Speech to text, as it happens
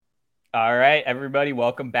All right, everybody,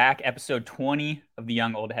 welcome back. Episode 20 of the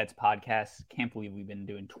Young Old Heads podcast. Can't believe we've been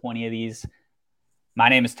doing 20 of these. My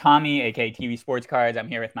name is Tommy, aka TV Sports Cards. I'm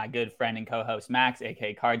here with my good friend and co-host Max,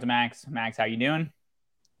 aka Cards Max. Max, how you doing?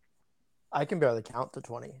 I can barely count to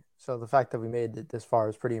 20. So the fact that we made it this far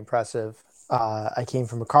is pretty impressive. I came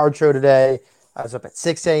from a card show today. I was up at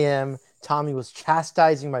 6 a.m. Tommy was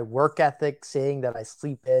chastising my work ethic, saying that I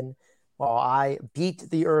sleep in while I beat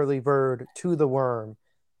the early bird to the worm.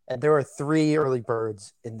 And there are three early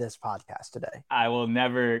birds in this podcast today. I will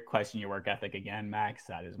never question your work ethic again, Max.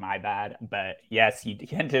 That is my bad. But yes, you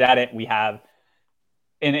hinted at it. We have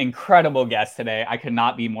an incredible guest today. I could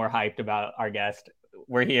not be more hyped about our guest.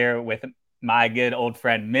 We're here with my good old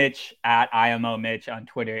friend Mitch at IMO Mitch on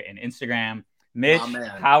Twitter and Instagram. Mitch, Oh,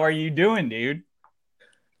 man. how are you doing, dude?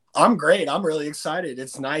 I'm great. I'm really excited.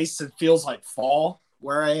 It's nice. It feels like fall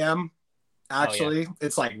where I am. Actually,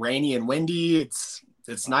 It's like rainy and windy.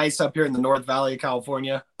 It's nice up here in the North Valley of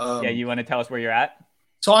California. Yeah, you want to tell us where you're at?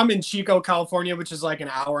 So I'm in Chico, California, which is like an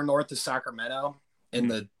hour north of Sacramento in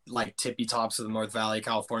the like tippy tops of the North Valley of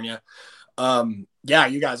California. Yeah,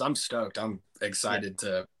 you guys, I'm stoked. I'm excited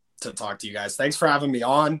to talk to you guys. Thanks for having me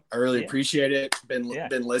on. I really appreciate it. Been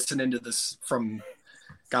listening to this from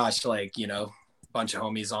a bunch of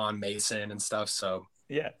homies on Mason and stuff. So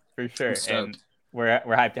yeah, for sure. And we're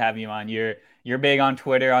hyped to have you on. You're big on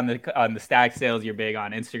Twitter on the stack sales. You're big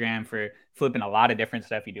on Instagram for flipping a lot of different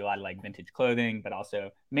stuff. You do a lot of like vintage clothing, but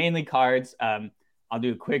also mainly cards. I'll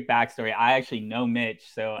do a quick backstory. I actually know Mitch.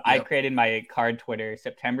 So I created my card Twitter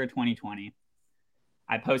September 2020.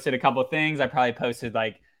 I posted a couple things. I probably posted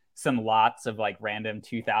like some lots of like random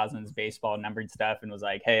 2000s baseball numbered stuff and was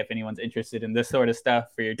like, hey, if anyone's interested in this sort of stuff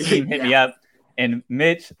for your team, hit me up. And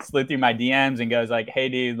Mitch slid through my DMs and goes like, hey,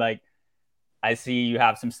 dude, like, I see you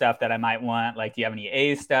have some stuff that I might want. Like, do you have any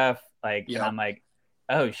A stuff? Like, and I'm like,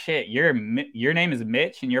 oh shit, your name is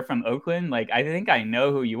Mitch and you're from Oakland. Like, I think I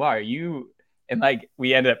know who you are. And like,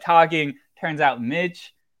 we ended up talking. Turns out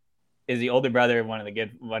Mitch is the older brother of one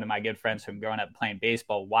of my good friends from growing up playing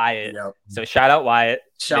baseball, Wyatt. Yep. So shout out Wyatt.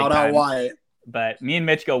 Shout out Wyatt. But me and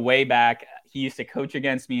Mitch go way back. He used to coach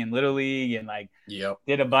against me in Little League and like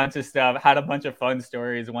did a bunch of stuff, had a bunch of fun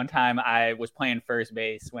stories. One time I was playing first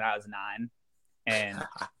base when I was 9 and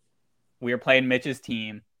we were playing Mitch's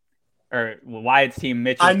team or Wyatt's team.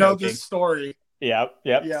 Mitch. I know this story. Yep.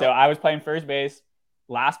 So I was playing first base.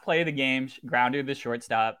 Last play of the game, grounded the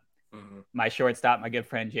shortstop. Mm-hmm. My shortstop, my good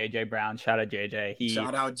friend JJ Brown. Shout out JJ.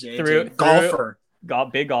 Shout out JJ. Golfer.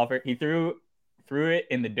 Big golfer. He threw it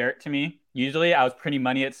in the dirt to me. Usually I was pretty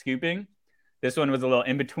money at scooping. This one was a little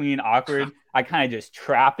in between, awkward. I kind of just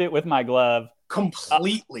trapped it with my glove.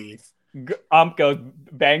 Completely. Goes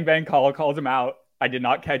bang, bang, calls him out. I did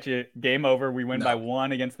not catch it. Game over. We win by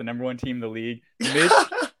 1 against the number 1 team in the league. Mitch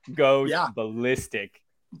goes ballistic.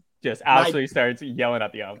 Just absolutely starts yelling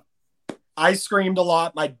at the ump. I screamed a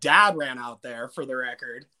lot. My dad ran out there for the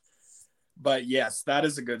record. But yes, that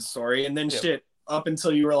is a good story. And then up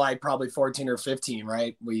until you were like probably 14 or 15,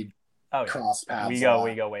 right? We crossed paths. We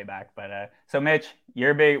go way back. But so Mitch,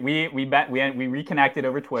 you're big. We reconnected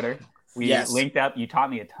over Twitter. We linked up. You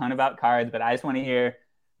taught me a ton about cards, but I just want to hear.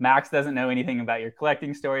 Max doesn't know anything about your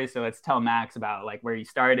collecting story, so let's tell Max about like where you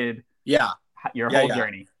started. Yeah, your whole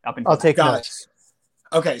journey up until. I'll take notes.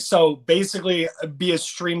 Okay, so basically, be as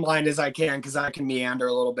streamlined as I can because I can meander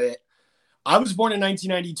a little bit. I was born in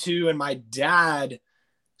 1992, and my dad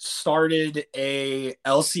started a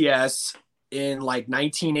LCS in like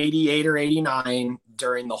 1988 or 89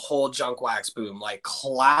 during the whole junk wax boom, like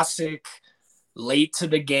classic late to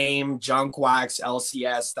the game junk wax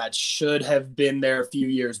LCS that should have been there a few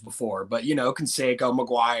years before. But, Canseco,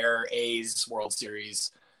 McGuire, A's, World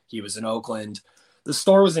Series, he was in Oakland. The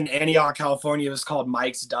store was in Antioch, California. It was called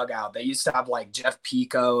Mike's Dugout. They used to have like Jeff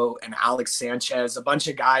Pico and Alex Sanchez, a bunch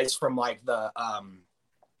of guys from like the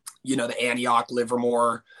Antioch,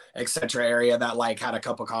 Livermore, etc. area that like had a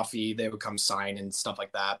cup of coffee. They would come sign and stuff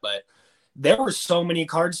like that. But there were so many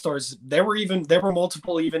card stores. There were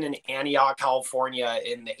multiple even in Antioch, California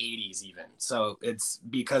in the 80s even. So it's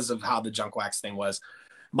because of how the junk wax thing was.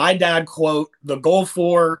 My dad, quote, the Gulf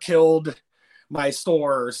 4 killed my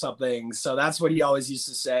store or something. So that's what he always used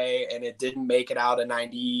to say. And it didn't make it out of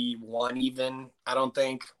 91 even, I don't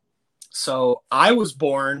think. So I was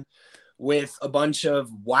born with a bunch of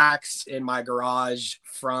wax in my garage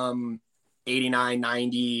from 89,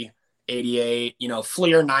 90, 88,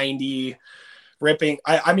 Fleer 90, ripping.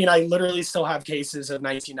 I mean, I literally still have cases of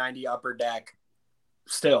 1990 Upper Deck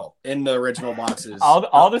still in the original boxes.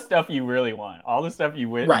 all the stuff you really want. All the stuff you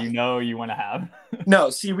want to have. No,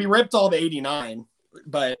 see, we ripped all the 89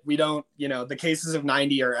 but we don't, the cases of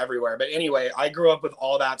 90 are everywhere. But anyway, I grew up with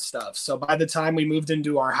all that stuff. So by the time we moved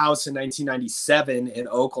into our house in 1997 in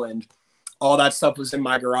Oakland, all that stuff was in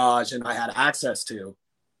my garage and I had access to.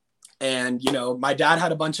 And, my dad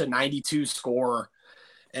had a bunch of 92 score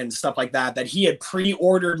and stuff like that he had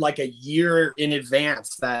pre-ordered like a year in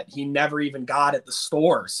advance that he never even got at the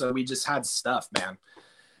store. So we just had stuff, man.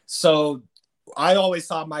 So I always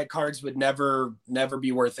thought my cards would never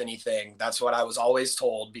be worth anything. That's what I was always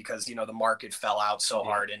told because, the market fell out so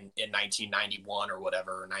hard in 1991 or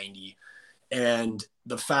whatever, or 90. And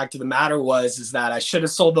the fact of the matter is that I should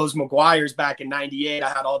have sold those Maguires back in 98. I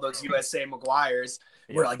had all those USA Maguires.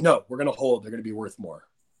 We're like, no, we're going to hold. They're going to be worth more.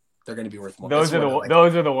 They're going to be worth more. Those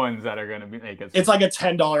are the ones that are going to be make it. It's like a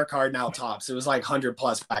 $10 card now tops. It was like 100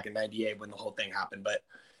 plus back in 98 when the whole thing happened. But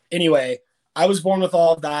anyway, I was born with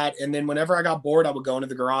all of that. And then whenever I got bored, I would go into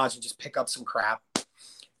the garage and just pick up some crap.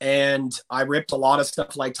 And I ripped a lot of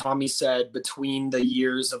stuff, like Tommy said, between the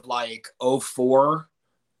years of like 04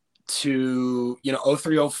 to,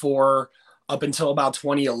 03, 04 up until about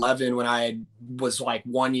 2011 when I was like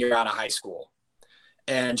 1 year out of high school.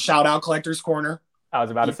 And shout out Collector's Corner. I was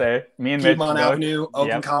about to say, me and Mitch. Piedmont Avenue,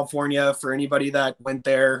 Oakland, California. For anybody that went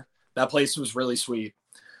there, that place was really sweet.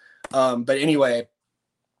 But anyway,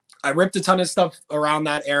 I ripped a ton of stuff around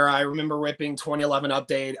that era. I remember ripping 2011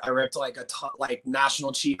 Update. I ripped like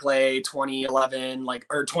National Chicle 2011,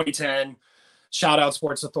 or 2010. Shout out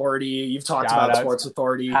Sports Authority. You've talked about Sports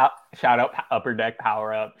Authority. Shout out Upper Deck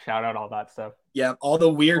Power Up. Shout out all that stuff. Yeah, all the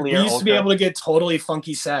weird. We used to be able to get totally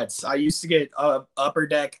funky sets. I used to get Upper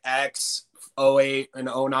Deck X 08 and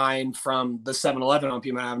 09 from the 7-Eleven on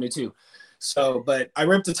Piedmont Avenue too. So, but I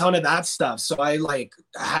ripped a ton of that stuff. So I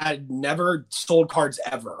had never sold cards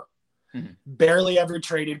ever. Mm-hmm. Barely ever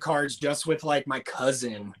traded cards, just with like my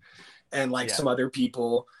cousin and some other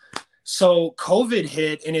people. So COVID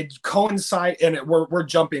hit and it coincided, and we're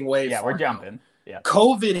jumping way. Yeah, we're jumping. Yeah.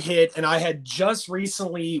 COVID hit and I had just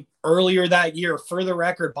recently, earlier that year, for the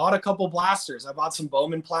record, bought a couple blasters. I bought some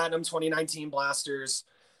Bowman Platinum 2019 blasters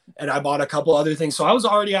and I bought a couple other things. So I was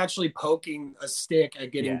already actually poking a stick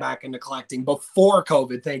at getting back into collecting before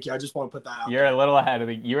COVID. Thank you. I just want to put that out. You're ahead of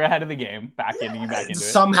the game, getting back into it.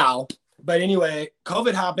 Somehow. But anyway,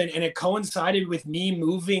 COVID happened and it coincided with me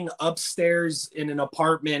moving upstairs in an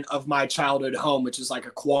apartment of my childhood home, which is like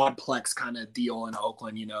a quadplex kind of deal in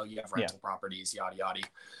Oakland. You have rental properties, yada, yada,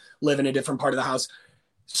 live in a different part of the house.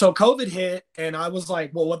 So COVID hit and I was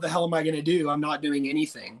like, well, what the hell am I going to do? I'm not doing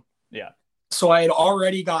anything. Yeah. So I had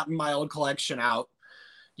already gotten my old collection out,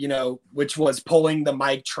 which was pulling the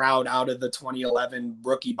Mike Trout out of the 2011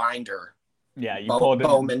 rookie binder. Yeah, you pulled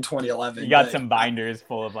Bowman 2011. You got some binders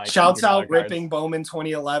full of shouts out ripping Bowman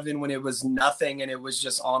 2011 when it was nothing and it was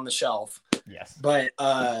just on the shelf. Yes. But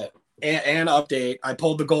and Update, I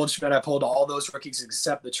pulled the Goldschmidt. I pulled all those rookies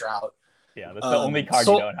except the Trout. Yeah, that's the only card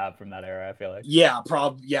you don't have from that era, I feel like. Yeah,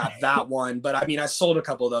 that one. But I mean, I sold a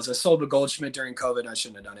couple of those. I sold the Goldschmidt during COVID. I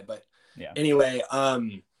shouldn't have done it, but anyway,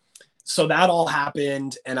 so that all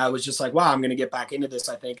happened and I was just like, wow, I'm going to get back into this,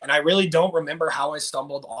 I think. And I really don't remember how I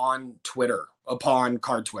stumbled on upon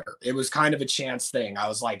card Twitter. It was kind of a chance thing. I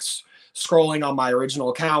was like scrolling on my original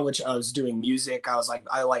account, which I was doing music. I was like,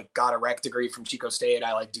 I got a rec degree from Chico State.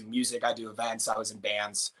 I do music. I do events. I was in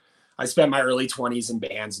bands. I spent my early 20s in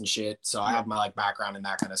bands and shit. So I have my background in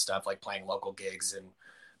that kind of stuff, like playing local gigs and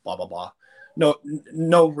blah, blah, blah.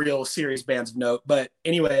 No real serious bands of note. But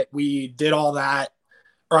anyway, we did all that.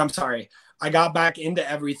 Or I'm sorry, I got back into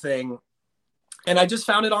everything and I just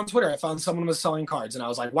found it on Twitter. I found someone was selling cards and I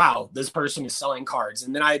was like, wow, this person is selling cards.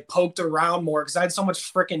 And then I poked around more because I had so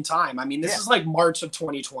much freaking time. I mean, this is like March of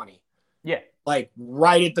 2020. Yeah. Like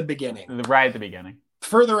right at the beginning. Right at the beginning.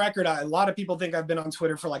 For the record, a lot of people think I've been on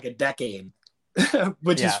Twitter for like a decade,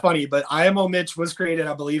 which is funny. But IMO Mitch was created,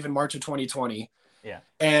 I believe, in March of 2020. Yeah.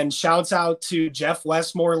 And shouts out to Jeff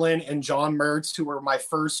Westmoreland and John Mertz, who were my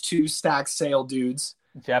first two stack sale dudes.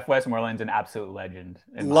 Jeff Westmoreland's an absolute legend.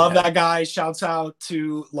 Love that guy. Shouts out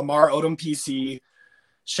to Lamar Odom PC.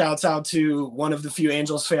 Shouts out to one of the few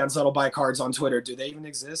Angels fans that'll buy cards on Twitter. Do they even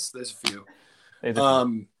exist? There's a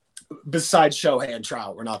few. Besides Shohei and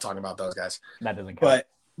Trout, we're not talking about those guys. That doesn't count.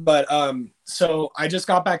 But so I just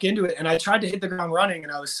got back into it and I tried to hit the ground running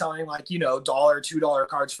and I was selling $1, $2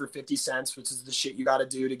 cards for 50 cents, which is the shit you got to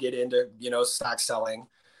do to get into, stack selling.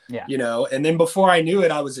 Yeah. And then before I knew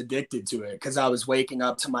it, I was addicted to it because I was waking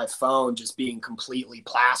up to my phone just being completely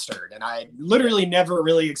plastered. And I literally never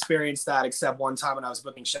really experienced that except one time when I was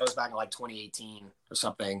booking shows back in 2018 or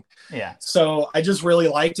something. Yeah. So I just really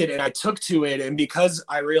liked it and I took to it. And because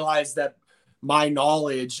I realized that my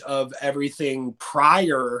knowledge of everything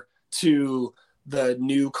prior to the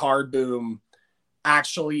new card boom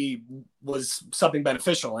actually was something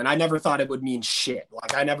beneficial. And I never thought it would mean shit.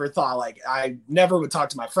 Like I never thought, like I never would talk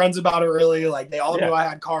to my friends about it really. Like they all knew I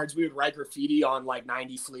had cards. We would write graffiti on like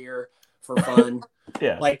 90 Fleer for fun.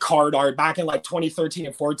 Like card art back in like 2013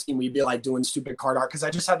 and 14, we'd be like doing stupid card art because I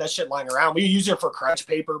just had that shit lying around. We use it for crunch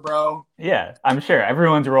paper, bro. Yeah, I'm sure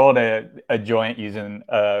everyone's rolled a joint using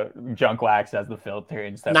junk wax as the filter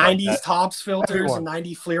and stuff 90's like that. tops filters and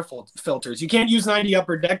 90 Fleer filters. You can't use 90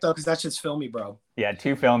 upper deck though because that's just filmy, bro. Yeah,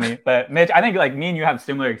 too filmy. But Mitch, I think like me and you have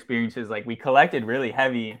similar experiences. Like we collected really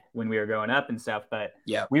heavy when we were growing up and stuff, but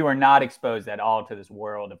we were not exposed at all to this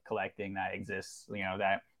world of collecting that exists. You know,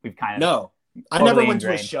 that we've kind of I never went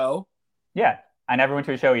to a show. Yeah, I never went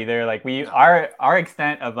to a show either. Like our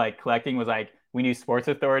extent of like collecting was like we knew Sports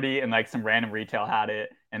Authority and like some random retail had it,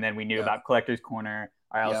 and then we knew about Collector's Corner,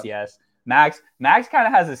 our LCS. Max kind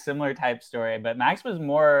of has a similar type story, but Max was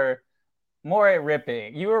more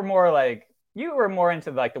ripping. You were more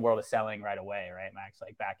into like the world of selling right away, right, Max?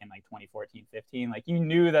 Like back in like 2014, 15, like you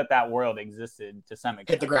knew that world existed to some extent.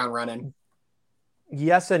 Hit the ground running.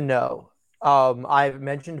 Yes and no. I've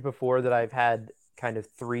mentioned before that I've had kind of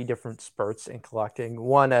 3 different spurts in collecting.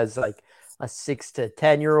 One as like a 6 to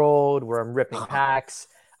 10-year-old where I'm ripping packs.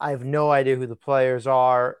 I have no idea who the players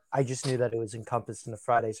are. I just knew that it was encompassed in the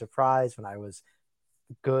Friday Surprise when I was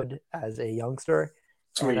good as a youngster.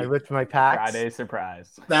 Sweet. And I ripped my packs. Friday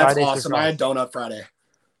Surprise. That's Friday awesome. Surprise. I had Donut Friday.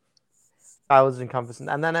 I was encompassing.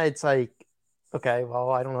 And then it's like, okay, well,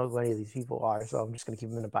 I don't know who any of these people are, so I'm just going to keep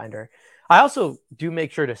them in a binder. I also do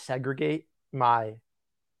make sure to segregate my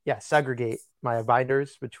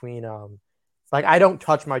binders between like I don't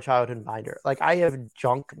touch my childhood binder. Like I have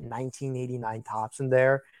junk 1989 tops in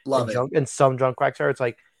there. Love it. Junk, and some junk wax are. It's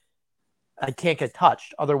like I can't get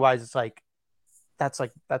touched. Otherwise, it's like that's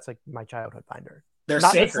like my childhood binder. They're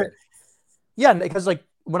sacred. Yeah, because like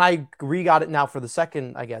when I re-got it now for the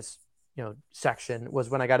second, I guess, section was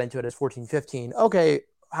when I got into it as 14, 15. Okay,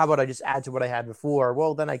 how about I just add to what I had before?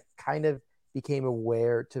 Well, then I kind of became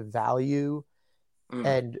aware to value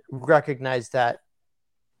and recognize that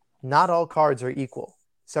not all cards are equal.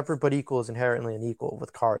 Separate but equal is inherently unequal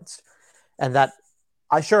with cards. And that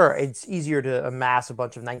it's easier to amass a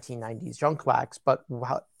bunch of 1990s junk wax, but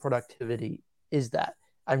what productivity is that?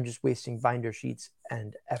 I'm just wasting binder sheets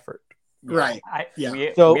and effort. Right.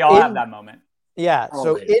 We all have that moment. Yeah.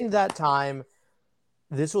 So in that time,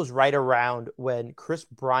 this was right around when Chris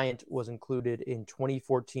Bryant was included in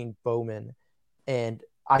 2014 Bowman. And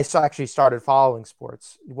I actually started following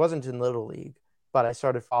sports. It wasn't in Little League, but I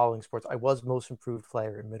started following sports. I was most improved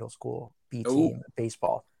player in middle school, B team,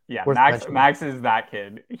 baseball. Yeah, Max is that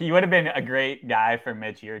kid. He would have been a great guy for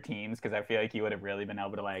Mitch, your teams, because I feel like he would have really been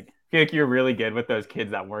able to feel like you're really good with those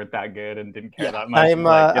kids that weren't that good and didn't care that much. I'm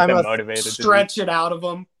motivated. Stretch it out of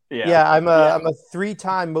them. Yeah, I'm a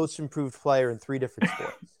 3-time most improved player in 3 different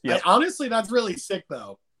sports. Honestly, that's really sick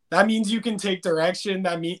though. That means you can take direction.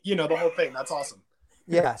 That means the whole thing. That's awesome.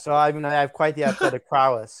 Yeah, so I have quite the athletic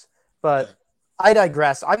prowess, but I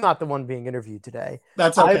digress. I'm not the one being interviewed today.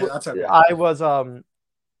 That's okay. That's okay. I was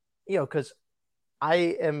because I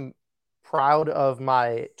am proud of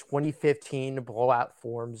my 2015 Blowout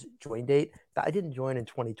Forms join date. That I didn't join in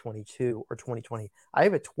 2022 or 2020. I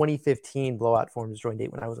have a 2015 Blowout Forms join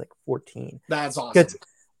date when I was like 14. That's awesome. Because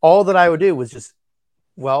all that I would do was just,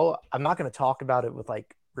 I'm not going to talk about it with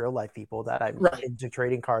like real life people that I'm into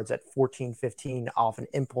trading cards at 14, 15 off an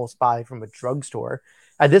impulse buy from a drugstore.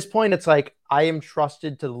 At this point, it's like I am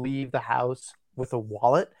trusted to leave the house with a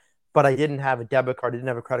wallet, but I didn't have a debit card. I didn't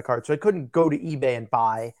have a credit card. So I couldn't go to eBay and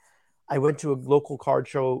buy. I went to a local card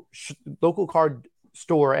store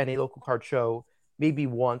and a local card show maybe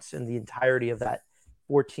once in the entirety of that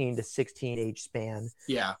 14 to 16 age span.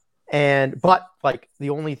 Yeah. But like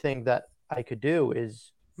the only thing that I could do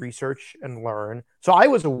is research and learn. So I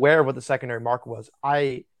was aware of what the secondary market was.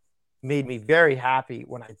 I made me very happy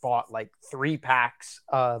when I bought like 3 packs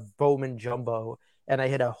of Bowman Jumbo, and I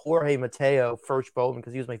hit a Jorge Mateo first Bowman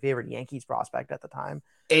because he was my favorite Yankees prospect at the time.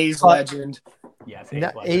 A's legend. Yes,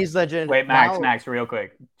 A's legend. Wait, Max, real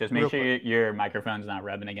quick. Just make sure your microphone's not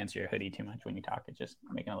rubbing against your hoodie too much when you talk. It's just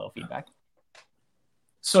making a little feedback.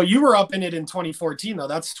 So you were up in it in 2014, though.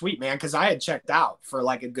 That's sweet, man, because I had checked out for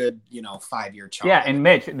like a good, 5-year chunk. Yeah, and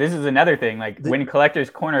Mitch, this is another thing. Like when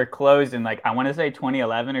Collector's Corner closed in I want to say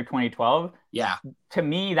 2011 or 2012. Yeah. To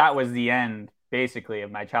me, that was the end, basically,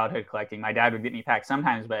 of my childhood collecting. My dad would get me packs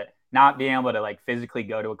sometimes, but not being able to physically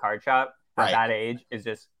go to a card shop at that age is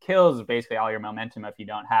just kills basically all your momentum if you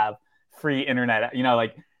don't have free internet.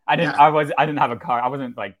 I didn't have a car. I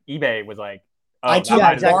wasn't eBay was I that took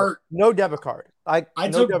might have been- Bart. No debit card. I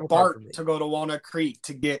no debit took card for Bart me. to go to Walnut Creek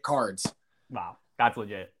to get cards. Wow, that's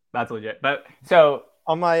legit. That's legit. But so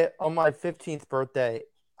On my 15th birthday,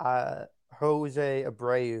 Jose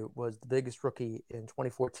Abreu was the biggest rookie in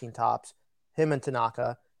 2014 Topps. Him and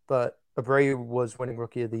Tanaka, but Abreu was winning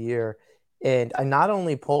Rookie of the Year. And I not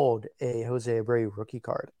only pulled a Jose Abreu rookie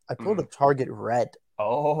card, I pulled a Target Red.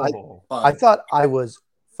 I thought I was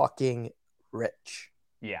fucking rich.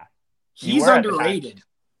 Yeah, he's underrated.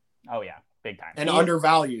 Oh yeah, big time. And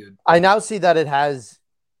undervalued. I now see that it has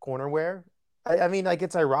corner wear. I mean, like,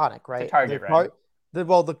 it's ironic, right? It's a Target Red.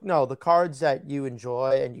 The cards that you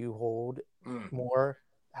enjoy and you hold more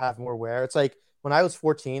have more wear. It's like when I was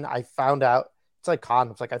 14, I found out it's like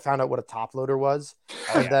condoms. Like, I found out what a top loader was,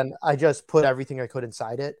 then I just put everything I could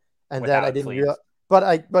inside it, and Without then I didn't sleeves.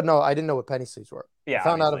 but no, I didn't know what penny sleeves were. Yeah, I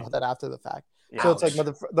found out obviously. about that after the fact. Yeah. So it's like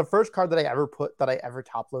the first card that I ever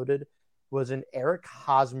top loaded was an Eric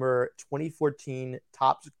Hosmer 2014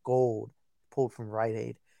 Topps Gold pulled from Rite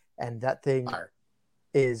Aid, and that thing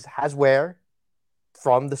has wear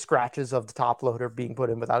from the scratches of the top loader being put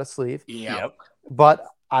in without a sleeve. Yep. But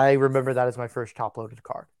I remember that as my first top loaded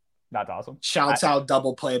card. That's awesome. Shouts out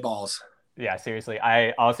double play balls. Yeah, seriously.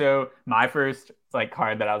 I also, my first like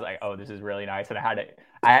card that I was like, oh, this is really nice, and I had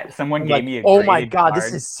it. Someone gave me a oh my graded god, card.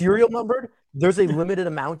 this is serial numbered. There's a limited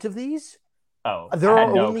amount of these. Oh, there I are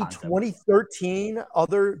had no only concept. 2013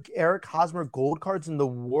 other Eric Hosmer gold cards in the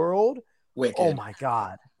world. Wicked. Oh my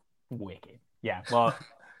god. Wicked. Yeah. Well,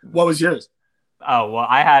 what was yours? Oh, well,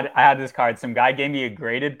 I had this card. Some guy gave me a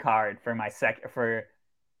graded card for my for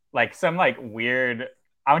like some like weird.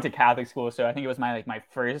 I went to Catholic school, so I think it was my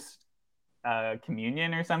first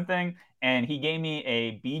communion or something, and he gave me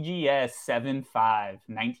a BGS 7.5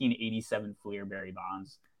 1987 Fleerberry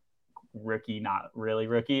Bonds rookie, not really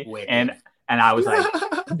rookie. Wicked. And I was like,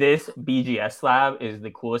 this BGS slab is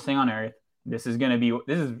the coolest thing on earth. This is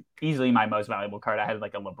easily my most valuable card. I had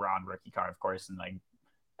like a LeBron rookie card, of course, and like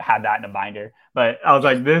had that in a binder. But I was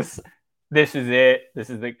like, this is it. This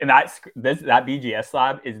is the, and that BGS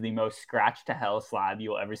slab is the most scratch to hell slab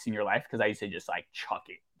you'll ever see in your life, because I used to just like chuck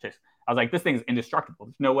it. I was like, this thing's indestructible.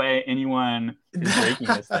 There's no way anyone is breaking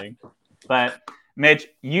this thing. But Mitch,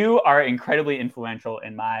 you are incredibly influential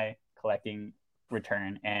in my collecting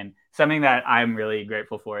return, and something that I'm really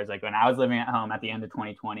grateful for is like when I was living at home at the end of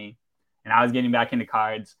 2020 and I was getting back into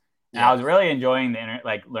cards, and I was really enjoying the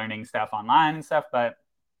like learning stuff online and stuff, but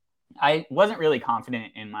I wasn't really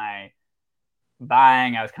confident in my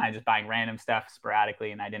buying. I was kind of just buying random stuff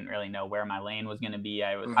sporadically, and I didn't really know where my lane was going to be.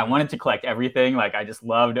 I wanted to collect everything. Like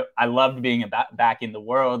I loved being back in the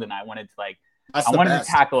world, and I wanted to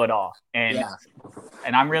tackle it all. And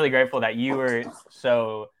I'm really grateful that you were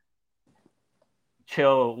so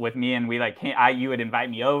chill with me, and we like you would invite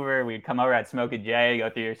me over. We'd come over, I'd smoke a J, go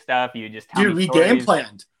through your stuff. You just tell me stories. game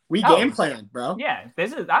planned. Game planned, bro. Yeah,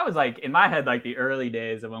 I was like in my head, like the early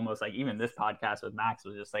days of almost like even this podcast with Max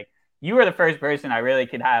was just like, you were the first person I really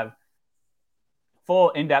could have full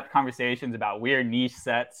in-depth conversations about weird niche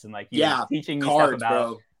sets, and like you were teaching me cards, stuff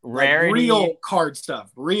about bro. rarity, like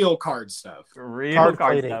real card stuff.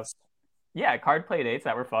 Yeah, card play dates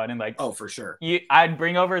that were fun, and like for sure. I'd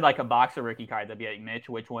bring over like a box of rookie cards. I'd be like, Mitch,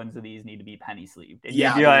 which ones of these need to be penny sleeved? And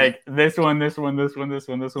you'd be like, this one, this one, this one, this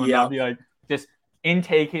one, this one. I'd be like, just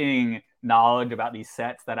intaking knowledge about these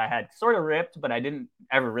sets that I had sort of ripped, but I didn't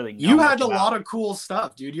ever really know. You had a lot of cool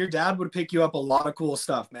stuff, dude. Your dad would pick you up a lot of cool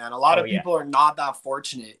stuff, man. A lot of people are not that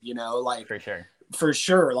fortunate, like for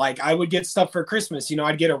sure. Like I would get stuff for Christmas,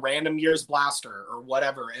 I'd get a random year's blaster or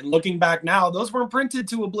whatever. And looking back now, those weren't printed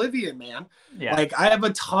to oblivion, man. Yeah. Like I have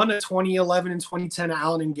a ton of 2011 and 2010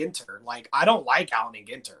 Allen and Ginter. Like I don't like Allen and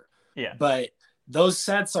Ginter. Yeah. But those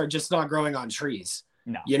sets are just not growing on trees.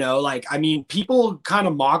 No. Like, I mean, people kind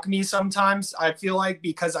of mock me sometimes, I feel like,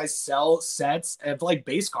 because I sell sets of like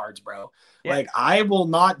base cards, bro. Yeah. Like, I will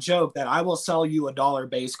not joke that I will sell you $1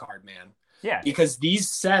 base card, man. Yeah. Because these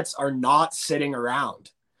sets are not sitting around.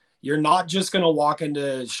 You're not just going to walk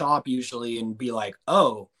into a shop usually and be like,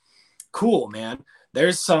 oh, cool, man.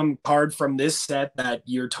 There's some card from this set that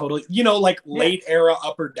you're totally, like late era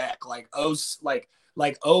upper deck, like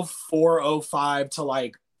 04, 05 to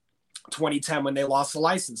like 2010 when they lost the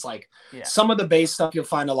license. Like some of the base stuff you'll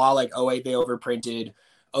find a lot, like 08 they overprinted,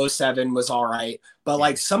 07 was all right, but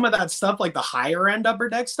like some of that stuff, like the higher end upper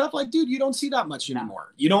deck stuff, like dude, you don't see that much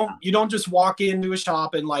anymore. You don't just walk into a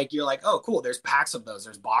shop and like you're like, oh cool, there's packs of those,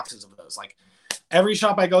 there's boxes of those. Like every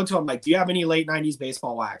shop I go to, I'm like, do you have any late 90s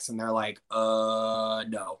baseball wax? And they're like,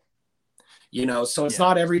 no. So it's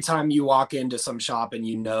not every time you walk into some shop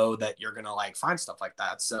and that you're gonna like find stuff like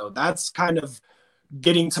that. So that's kind of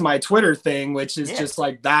getting to my Twitter thing, which is just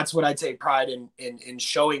like, that's what I take pride in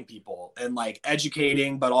showing people and like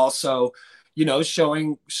educating, but also, you know,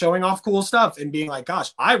 showing off cool stuff and being like,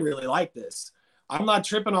 gosh, I really like this. I'm not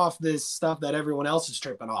tripping off this stuff that everyone else is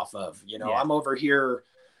tripping off of. You know, I'm over here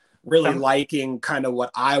really liking kind of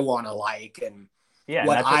what I want to like and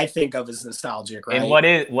what I think of as nostalgic, right? And what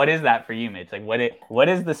is that for you, Mitch? Like what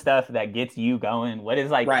is the stuff that gets you going? What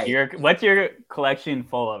is like what's your collection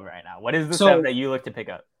full of right now? What is the stuff that you look to pick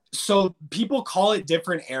up? So people call it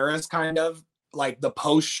different eras, kind of like the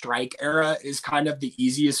post-strike era is kind of the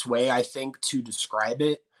easiest way I think to describe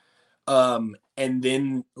it. And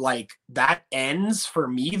then like that ends for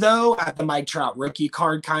me though at the Mike Trout rookie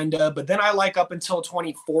card kind of, but then I like up until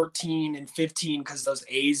 2014 and 15 because those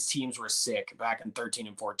A's teams were sick back in 13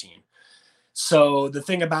 and 14. So the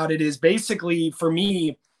thing about it is basically for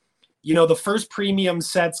me, you know, the first premium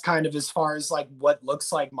sets kind of as far as like what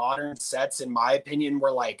looks like modern sets in my opinion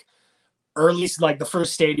were like early, like the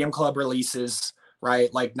first Stadium Club releases,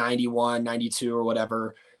 right? Like 91, 92 or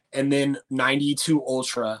whatever. And then 92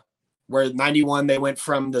 Ultra, where 91, they went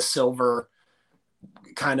from the silver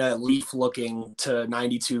kind of leaf looking to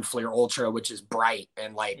 92 Fleer Ultra, which is bright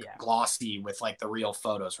and like glossy with like the real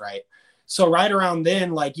photos, right? So right around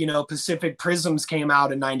then, like, you know, Pacific Prisms came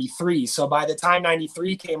out in 93. So by the time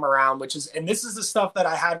 93 came around, which is, and this is the stuff that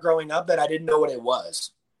I had growing up that I didn't know what it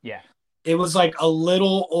was. Yeah. It was like a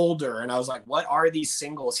little older. And I was like, what are these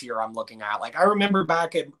singles here I'm looking at? Like, I remember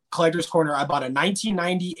back at Collector's Corner, I bought a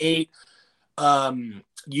 1998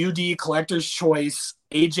 UD Collector's Choice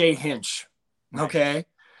AJ Hinch. Okay.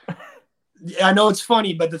 I know it's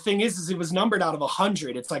funny, but the thing is it was numbered out of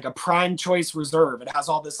 100. It's like a prime choice reserve. It has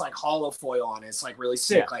all this like hollow foil on it. It's like really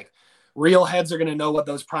sick. Yeah. Like real heads are going to know what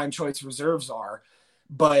those prime choice reserves are.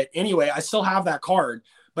 But anyway, I still have that card.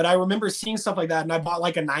 But I remember seeing stuff like that, and I bought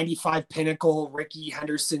like a 95 Pinnacle Ricky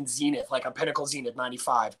Henderson Zenith, like a Pinnacle Zenith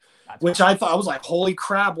 95, which I thought, I was like, holy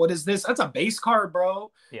crap, what is this? That's a base card, bro.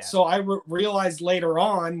 Yeah. So I realized later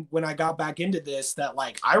on when I got back into this that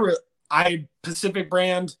like I Pacific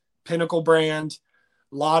brand, Pinnacle brand,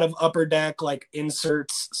 a lot of Upper Deck like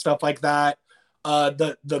inserts, stuff like that.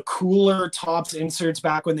 The cooler Tops inserts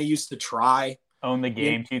back when they used to try. Own the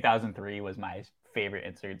Game 2003 was my favorite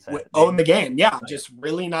insert set. Own the Game, yeah, just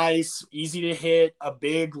really nice, easy to hit, a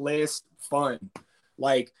big list, fun.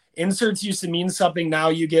 Like inserts used to mean something. Now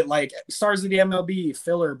you get like Stars of the MLB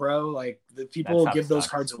filler, bro. Like the people give those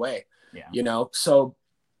cards away. Yeah, you know. So,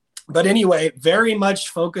 but anyway, very much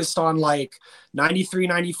focused on like 93,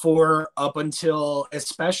 94 up until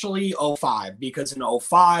especially 05, because in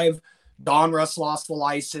 05 Donruss lost the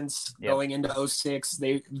license. Going into 06.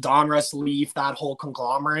 Donruss Leaf, that whole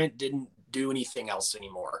conglomerate didn't do anything else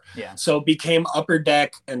anymore. Yeah. So it became Upper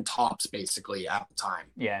Deck and Tops basically at the time.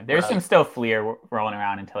 Yeah. There's some still Fleer rolling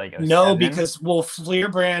around until like 07. No, because Fleer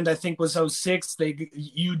brand I think was 06.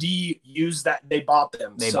 UD used that. They bought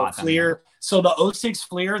them. Bought Fleer. Them, yeah. So the 06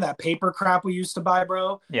 Fleer, that paper crap we used to buy,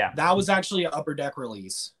 bro. Yeah. That was actually an Upper Deck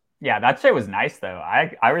release. Yeah, that shit was nice though.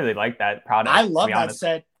 I really like that product. I love that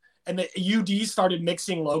set. And the UD started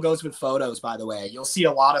mixing logos with photos, by the way. You'll see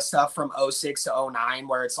a lot of stuff from 06 to 09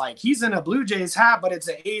 where it's like, he's in a Blue Jays hat, but it's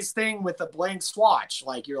an A's thing with a blank swatch.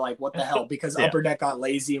 Like, you're like, what the hell? Because Upper Deck got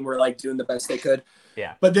lazy and were like doing the best they could.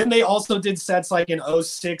 Yeah. But then they also did sets like in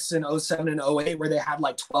 06 and 07 and 08 where they had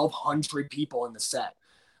like 1,200 people in the set.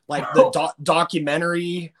 Like the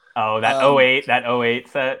documentary. Oh, that 08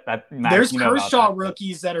 set. There's Kershaw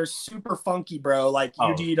rookies that are super funky, bro. Like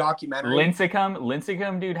UD documentary.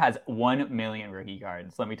 Lincecum, dude, has 1 million rookie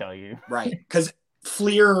cards. Let me tell you. Right, because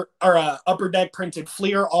Fleer or Upper Deck printed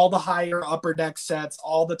Fleer, all the higher Upper Deck sets,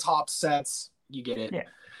 all the top sets. You get it. Yeah.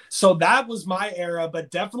 So that was my era,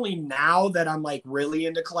 but definitely now that I'm like really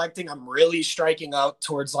into collecting, I'm really striking out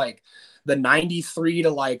towards like the 93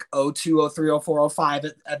 to like 02, 03, 04, 05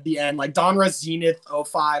 at the end. Like Donruss Zenith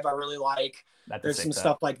 05, I really like. There's some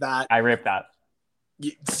stuff like that. I ripped that.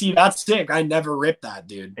 See, that's sick. I never ripped that,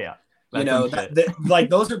 dude. Yeah. You know, like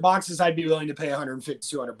those are boxes I'd be willing to pay $150,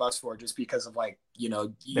 $200 for just because of like, you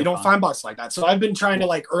know, you don't find boxes like that. So I've been trying to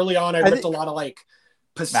like early on, I ripped a lot of like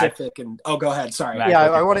Pacific and go ahead. Sorry. Yeah,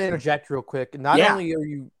 I want to interject real quick. Not only are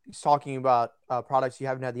you talking about products you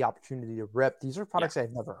haven't had the opportunity to rip, these are products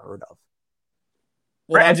I've never heard of.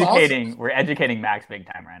 Well, we're educating Max big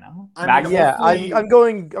time right now. I'm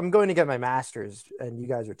going to get my master's, and you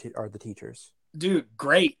guys are the teachers. Dude,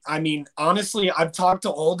 great. I mean, honestly, I've talked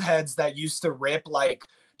to old heads that used to rip like,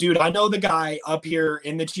 dude, I know the guy up here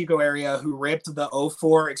in the Chico area who ripped the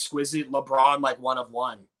 04 Exquisite LeBron like one of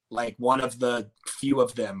one, like one of the few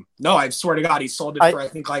of them. No, I swear to God, he sold it for I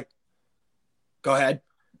think like. Go ahead.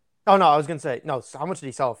 Oh no, I was gonna say no. How much did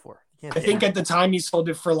he sell it for? I think at the time he sold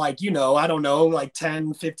it for like, I don't know, like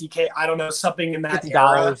 10, 50K. I don't know, something in that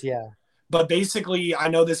era. $50. Yeah. But basically, I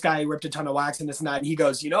know this guy ripped a ton of wax and this and that. And he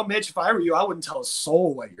goes, Mitch, if I were you, I wouldn't tell a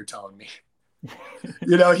soul what you're telling me.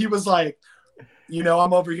 He was like,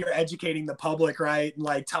 I'm over here educating the public, right? And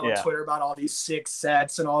like telling Twitter about all these 6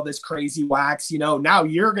 sets and all this crazy wax. Now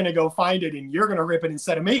you're going to go find it and you're going to rip it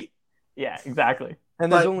instead of me. Yeah, exactly.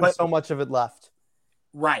 And there's only so much of it left.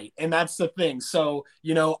 Right. And that's the thing. So,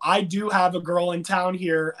 I do have a girl in town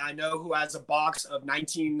here. I know who has a box of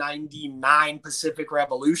 1999 Pacific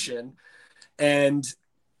Revolution. And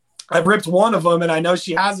I've ripped one of them and I know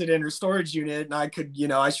she has it in her storage unit and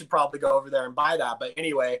I should probably go over there and buy that. But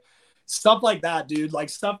anyway, stuff like that, dude, like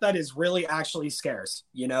stuff that is really actually scarce,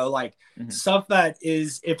 stuff that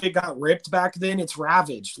is, if it got ripped back then, it's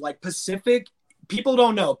ravaged. Like Pacific, people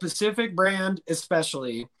don't know, Pacific brand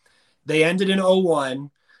especially, they ended in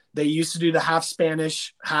 01. They used to do the half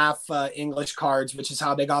Spanish, half English cards, which is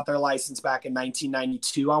how they got their license back in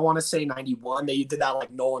 1992. I want to say 91. They did that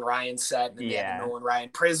like Nolan Ryan set. And then they had the Nolan Ryan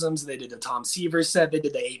Prisms. They did the Tom Seaver set. They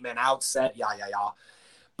did the 8-man out set. Yeah.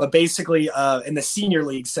 But basically, and the Senior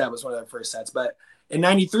League set was one of their first sets. But in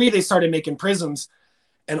 93, they started making Prisms.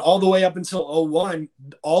 And all the way up until 01,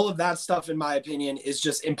 all of that stuff, in my opinion, is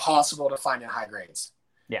just impossible to find in high grades.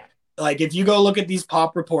 Yeah. Like if you go look at these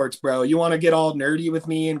pop reports, bro, you want to get all nerdy with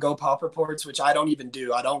me and go pop reports, which I don't even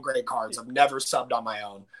do. I don't grade cards. I've never subbed on my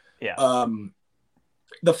own. Yeah.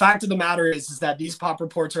 The fact of the matter is that these pop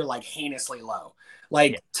reports are like heinously low.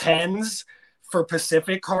 Like 10s for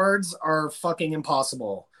Pacific cards are fucking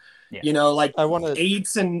impossible. Yeah. Like I want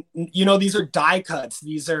 8s and these are die cuts.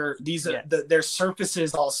 These are their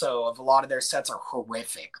surfaces also of a lot of their sets are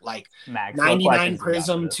horrific. Like 99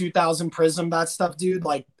 Prism, 2000 Prism, that stuff, dude.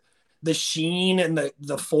 Like the sheen and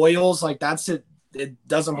the foils, like that's it. It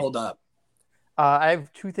doesn't hold up. I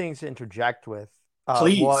have 2 things to interject with.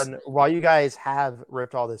 Please. One, while you guys have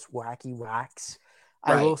ripped all this wacky wax,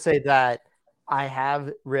 right. I will say that I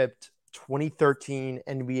have ripped 2013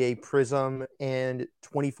 NBA Prism and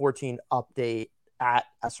 2014 update at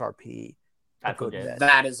SRP. That's legit.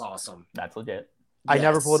 That is awesome. That's legit. I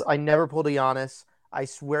never pulled a Giannis. I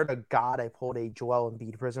swear to God, I pulled a Joel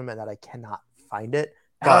Embiid Prism and that I cannot find it.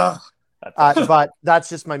 But, but that's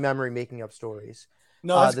just my memory making up stories.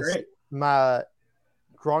 No, that's great.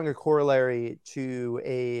 Drawing a corollary to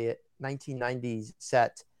a 1990s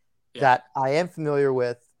set that I am familiar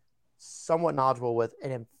with, somewhat knowledgeable with,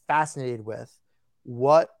 and am fascinated with.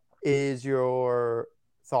 What is your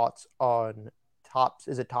thoughts on Topps?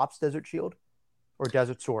 Is it Topps Desert Shield or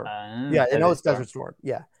Desert Storm? I know it's Desert Storm.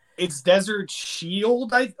 Yeah. It's Desert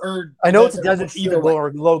Shield. I know it's a Desert Shield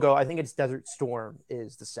or logo. I think it's Desert Storm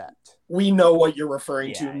is the set. We know what you're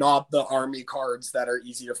referring to, not the Army cards that are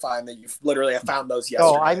easy to find that you've literally found those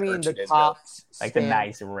yesterday. Oh, I mean the Topps. Like the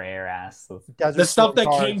nice rare ass. The stuff that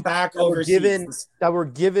came back overseas. That were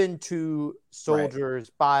given to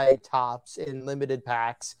soldiers by Topps in limited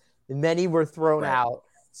packs. Many were thrown out.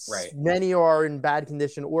 Right. Many are in bad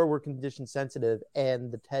condition or were condition sensitive.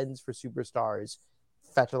 And the 10s for superstars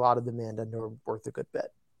fetch a lot of demand and they're worth a good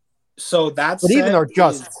bit. So that's even are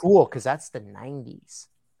just cool because that's the 90s.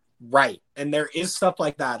 Right. And there is stuff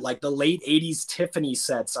like that. Like the late 80s Tiffany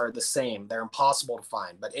sets are the same. They're impossible to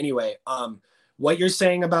find. But anyway, what you're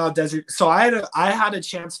saying about Desert. So I had a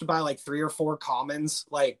chance to buy like 3 or 4 commons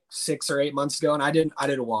like 6 or 8 months ago, and I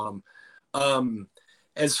didn't want them.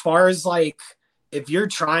 As far as like if you're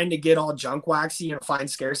trying to get all junk waxy and find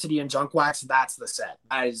scarcity in junk wax, that's the set.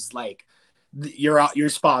 That is like you're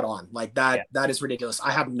spot on. Like that is ridiculous.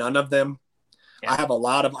 I have none of them. I have a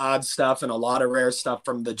lot of odd stuff and a lot of rare stuff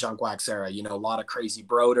from the junk wax era, a lot of crazy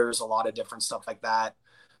broders, a lot of different stuff like that,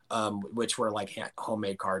 which were like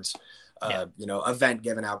homemade cards, event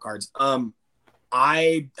given out cards.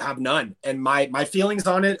 I have none. And my feelings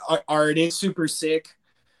on it are it is super sick.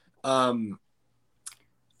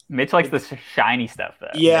 Mitch likes the shiny stuff, though.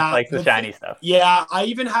 Yeah. Mitch likes the shiny stuff. Yeah. I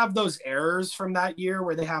even have those errors from that year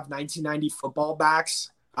where they have 1990 football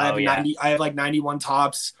backs. I have like 91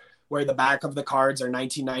 Topps where the back of the cards are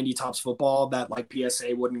 1990 Topps football that like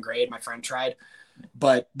PSA wouldn't grade. My friend tried,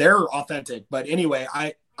 but they're authentic. But anyway,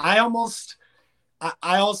 I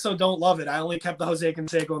also don't love it. I only kept the Jose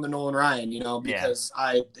Canseco and the Nolan Ryan, because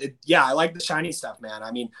I like the shiny stuff, man.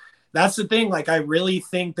 I mean, that's the thing. Like, I really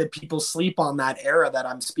think that people sleep on that era that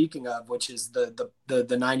I'm speaking of, which is the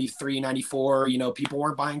 93, 94, people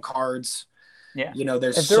weren't buying cards. Yeah.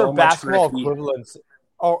 There's if so much basketball equivalents.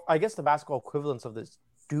 Oh, I guess the basketball equivalents of this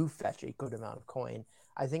do fetch a good amount of coin.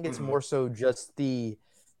 I think it's more so just the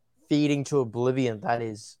fading to oblivion that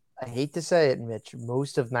is I hate to say it, Mitch,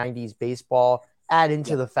 most of 90s baseball add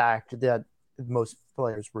into the fact that most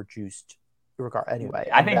players were juiced anyway.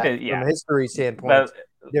 I think that from a history standpoint,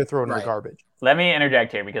 but, they're thrown in the garbage. Let me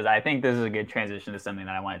interject here because I think this is a good transition to something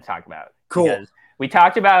that I want to talk about. Cool. Because we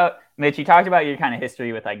talked about, Mitch, you talked about your kind of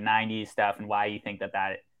history with like 90s stuff and why you think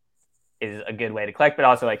that is a good way to collect, but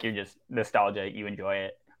also like you're just nostalgia, you enjoy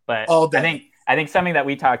it. But I think something that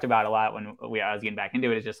we talked about a lot when I was getting back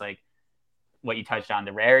into it is just like what you touched on,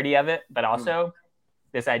 the rarity of it, but also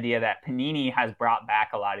this idea that Panini has brought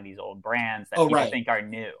back a lot of these old brands that people think are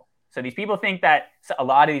new. So these people think that a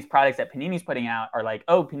lot of these products that Panini's putting out are like,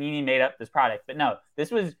 oh, Panini made up this product. But no,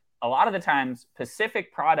 this was a lot of the times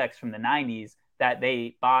Pacific products from the 90s that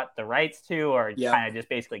they bought the rights to or kind of just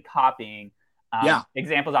basically copying.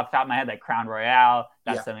 Examples off the top of my head, like Crown Royale.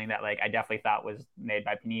 That's something that like I definitely thought was made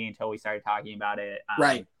by Panini until we started talking about it.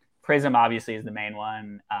 Prism obviously is the main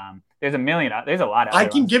one. There's a lot of I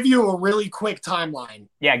can give you a really quick timeline.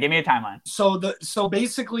 Yeah, give me a timeline. So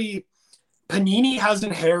basically Panini has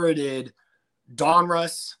inherited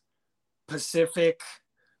Donruss, Pacific,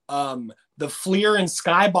 the Fleer and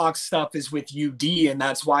Skybox stuff is with UD, and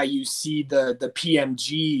that's why you see the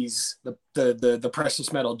PMGs, the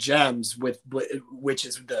precious metal gems, which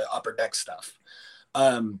is the Upper Deck stuff.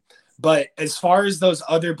 But as far as those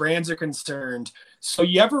other brands are concerned, so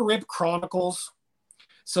you ever rip Chronicles?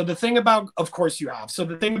 So the thing about, of course you have. So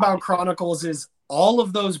the thing about Chronicles is all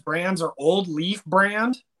of those brands are old Leaf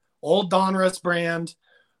brand, old Donruss brand,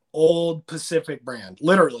 old Pacific brand,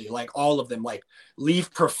 literally like all of them, like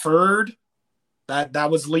Leaf Preferred.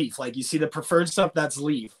 That was Leaf. Like you see the Preferred stuff, that's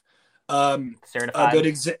Leaf. Certified. A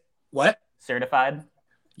good what? Certified.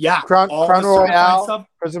 Yeah. Crown Royale stuff.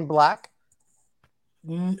 Prism Black.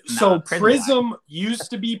 So Prism used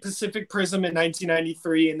to be Pacific Prism in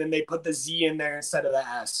 1993, and then they put the Z in there instead of the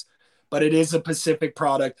S. But it is a Pacific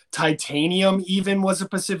product. Titanium even was a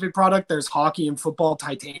Pacific product. There's hockey and football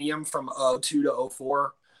Titanium from 02 to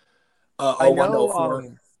 04. I know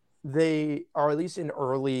they are at least in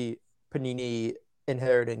early Panini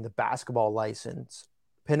inheriting the basketball license.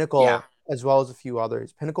 Pinnacle, as well as a few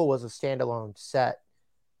others. Pinnacle was a standalone set,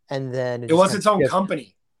 and then it was its own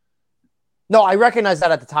company. No, I recognize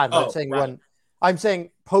that at the time. But I'm saying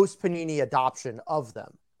post Panini adoption of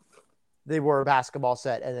them, they were a basketball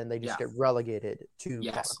set, and then they just get relegated to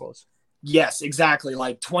Chronicles. Yes, exactly.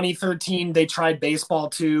 Like 2013, they tried baseball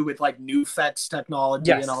too with like new FX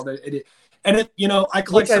technology and all that. I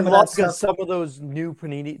collect some of that stuff. Some of those new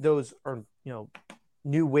Panini, those are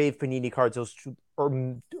new wave Panini cards, those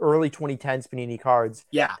early 2010s Panini cards.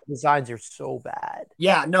 Yeah, designs are so bad.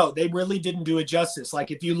 Yeah, no, they really didn't do it justice.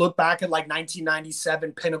 Like if you look back at like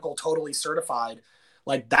 1997 Pinnacle Totally Certified,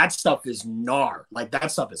 like that stuff is gnar. Like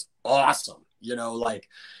that stuff is awesome. It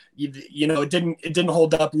didn't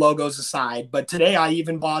hold up, logos aside. But today I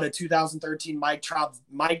even bought a 2013 Mike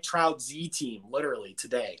Trout Z team literally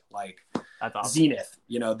today. Like that's awesome. Zenith,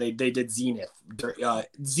 they did Zenith.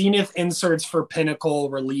 Zenith inserts for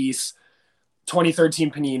Pinnacle release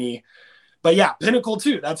 2013 Panini. But yeah, Pinnacle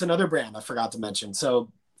too. That's another brand I forgot to mention.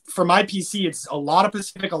 So for my PC, it's a lot of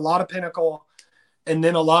Pacific, a lot of Pinnacle, and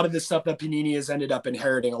then a lot of the stuff that Panini has ended up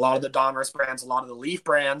inheriting. A lot of the Donruss brands, a lot of the Leaf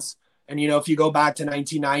brands. And, if you go back to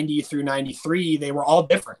 1990 through 93, they were all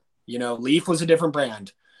different. Leaf was a different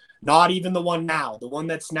brand. Not even the one now. The one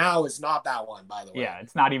that's now is not that one, by the way. Yeah,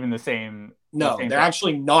 it's not even the same. No, they're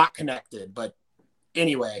actually not connected. But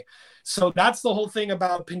anyway, so that's the whole thing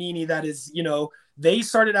about Panini that is, they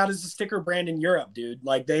started out as a sticker brand in Europe, dude.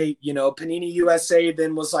 Like they, Panini USA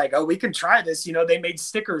then was like, oh, we can try this. They made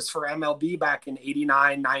stickers for MLB back in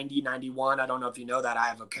 89, 90, 91. I don't know if you know that. I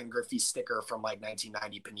have a Ken Griffey sticker from like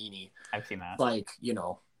 1990 Panini. I've seen that. Like,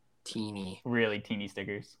 teeny. Really teeny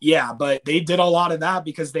stickers. Yeah, but they did a lot of that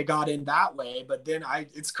because they got in that way. But then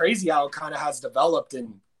it's crazy how it kind of has developed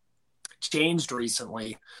and changed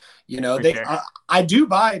recently. Sure. I do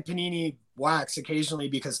buy Panini wax occasionally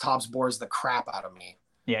because Topps bores the crap out of me.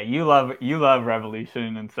 Yeah, you love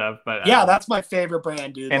Revolution and stuff, but yeah, that's my favorite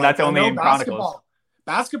brand, dude. And that's only in Chronicles.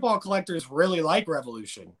 Basketball collectors really like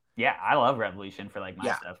Revolution. Yeah, I love Revolution for like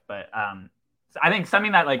my stuff, but so I think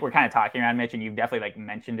something that like we're kind of talking around, Mitch, and you've definitely like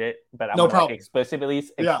mentioned it, but I want to like explicitly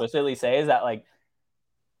say is that like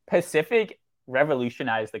Pacific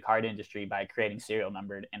revolutionized the card industry by creating serial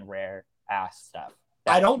numbered and rare ass stuff.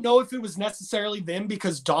 I don't know if it was necessarily them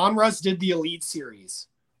because Donruss did the Elite Series.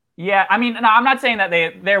 Yeah, I mean, no, I'm not saying that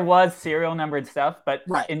there was serial numbered stuff, but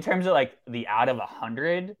in terms of like the out of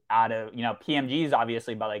 100, out of PMGs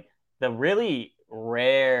obviously, but like the really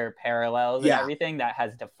rare parallels and everything that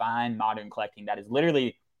has defined modern collecting, that is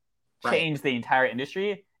literally change the entire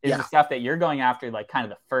industry is Yeah. the stuff that you're going after, like kind of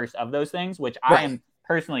the first of those things, which I am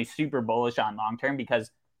personally super bullish on long term,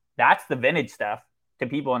 because that's the vintage stuff to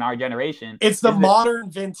people in our generation. It's the modern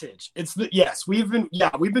vintage. It's the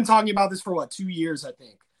we've been talking about this for what, 2 years, I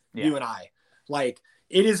think. You and I. Like,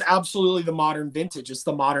 it is absolutely the modern vintage. It's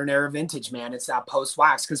the modern era vintage, man. It's that post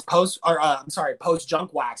wax, because post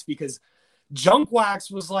junk wax, because junk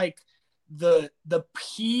wax was like the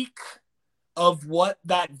peak of what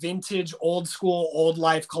that vintage old school old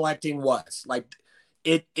life collecting was. Like,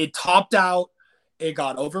 it topped out, it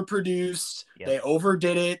got overproduced, they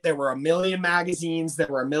overdid it, there were a million magazines, there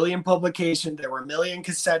were a million publications, there were a million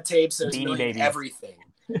cassette tapes, there's a million everything.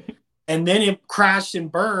 And then it crashed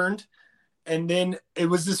and burned, and then it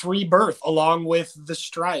was this rebirth along with the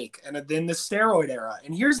strike and then the steroid era.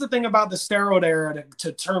 And here's the thing about the steroid era,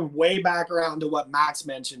 to turn way back around to what Max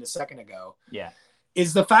mentioned a second ago.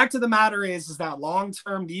 Is the fact of the matter is that long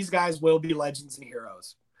term, these guys will be legends and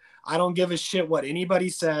heroes. I don't give a shit what anybody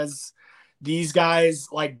says. These guys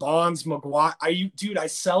like Bonds, McGuire, I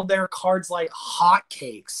sell their cards like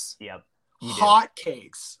hotcakes.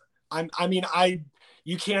 Hotcakes.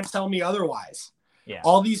 You can't tell me otherwise.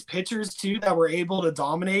 All these pitchers too that were able to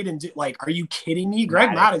dominate and are you kidding me? Greg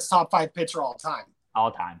Maddux, top 5 pitcher all time.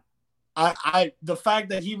 The fact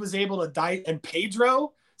that he was able to die, and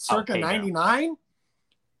Pedro, circa 99.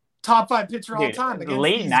 Top 5 pitcher all time.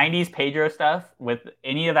 Late 90s Pedro stuff, with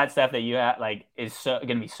any of that stuff that you have, like, is going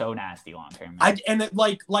to be so nasty long term. Like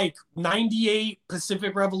 98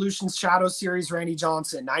 Pacific Revolution Shadow Series Randy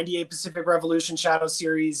Johnson, 98 Pacific Revolution Shadow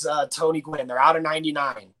Series Tony Gwynn. They're out of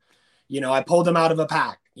 99. I pulled them out of a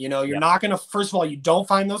pack. You're not going to, first of all, you don't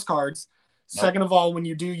find those cards. Second of all, when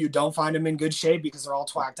you do, you don't find them in good shape because they're all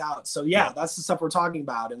twacked out. So that's the stuff we're talking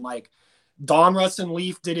about. And like Donruss and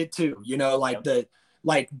Leaf did it too.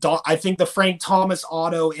 I think the Frank Thomas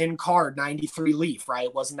auto in card 93 Leaf,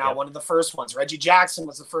 right? Wasn't that one of the first ones? Reggie Jackson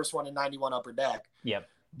was the first one in 91 Upper Deck.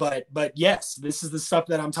 But yes, this is the stuff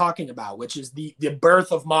that I'm talking about, which is the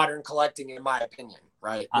birth of modern collecting, in my opinion,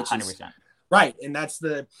 right? 100%. Right. And that's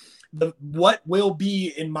the what will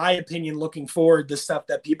be, in my opinion, looking forward, the stuff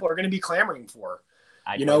that people are going to be clamoring for.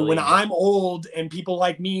 When I'm old and people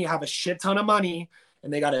like me have a shit ton of money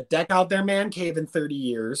and they got to deck out their man cave in 30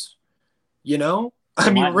 years,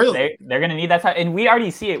 really, they're going to need that time. And we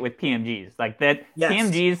already see it with PMGs. Like that,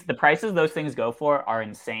 PMGs, the prices those things go for are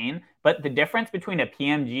insane. But the difference between a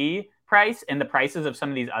PMG price and the prices of some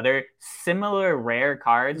of these other similar rare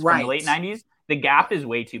cards from the late 90s, the gap is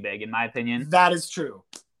way too big, in my opinion. That is true.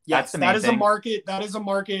 Yes, that is a market. That is a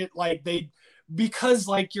market because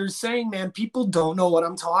like you're saying, man, people don't know what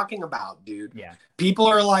I'm talking about, dude. People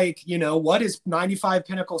are like, what is 95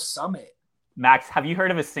 Pinnacle Summit? Max, have you heard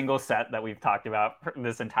of a single set that we've talked about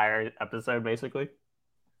this entire episode, basically?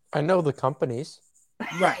 I know the companies.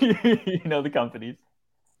 Right. You know the companies.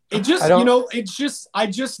 It just, I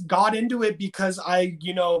just got into it because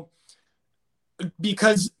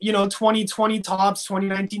 2020 tops,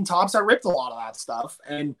 2019 tops, I ripped a lot of that stuff.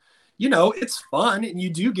 And, it's fun and you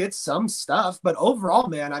do get some stuff. But overall,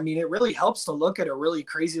 man, it really helps to look at a really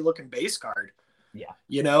crazy looking base card.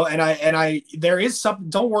 There is some,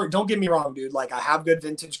 don't get me wrong, dude. Like, I have good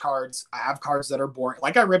vintage cards. I have cards that are boring.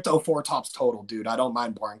 Like, I ripped 04 tops total, dude. I don't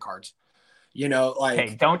mind boring cards.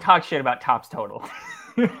 Hey, don't talk shit about tops total.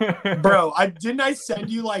 Bro, didn't I send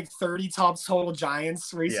you like 30 tops total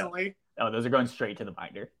Giants recently? Oh, those are going straight to the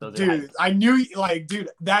binder. Dude, I knew,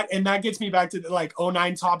 that gets me back to like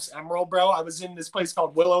 09 tops Emerald, bro. I was in this place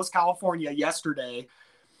called Willows, California yesterday.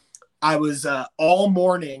 I was all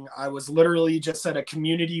morning. I was literally just at a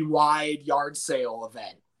community-wide yard sale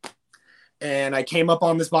event. And I came up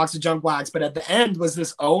on this box of junk wax, but at the end was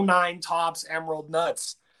this 09 tops Emerald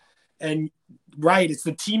Nuts. And it's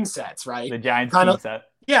the team sets, right? The Giants team set.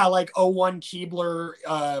 Yeah, like 01 Keebler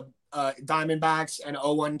Diamondbacks and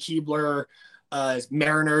 01 Keebler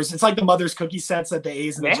Mariners. It's like the Mother's Cookie sets that the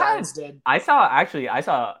A's and the Giants did. I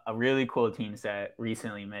saw a really cool team set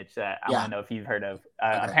recently, Mitch, that I want to know if you've heard of.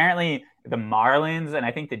 Apparently the Marlins, and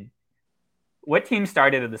I think what team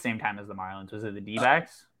started at the same time as the Marlins? Was it the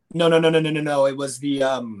D-backs? No. It was the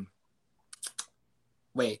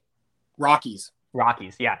Rockies.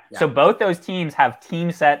 Rockies, yeah. So both those teams have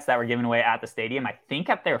team sets that were given away at the stadium, I think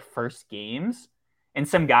at their first games. And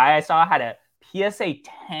some guy I saw had a PSA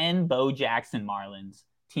 10 Bo Jackson Marlins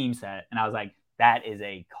team set. And I was like, that is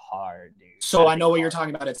a card, dude. So I know what you're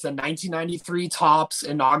talking about. It's the 1993 Topps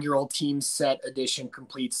inaugural team set edition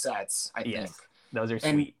complete sets, I think. Those are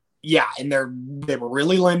sweet. Yeah, and they were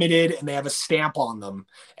really limited, and they have a stamp on them,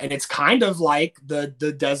 and it's kind of like the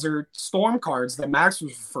Desert Storm cards that Max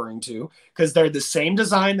was referring to, because they're the same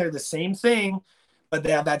design, they're the same thing, but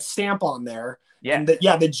they have that stamp on there. Yeah. And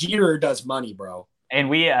the Jeter does money, bro.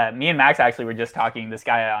 And me and Max actually were just talking. This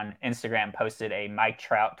guy on Instagram posted a Mike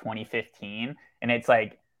Trout 2015, and it's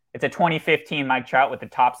like it's a 2015 Mike Trout with the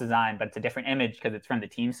Topps design, but it's a different image because it's from the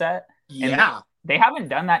team set. Yeah. And they haven't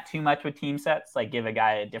done that too much with team sets, like give a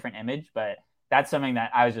guy a different image, but that's something that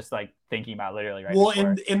I was just like thinking about literally right Well,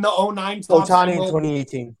 before. in the 09 Ohtani in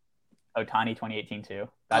 2018. Ohtani 2018 too.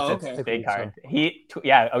 That's okay. a big card.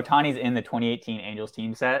 Ohtani's in the 2018 Angels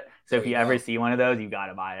team set. So if you ever see one of those, you got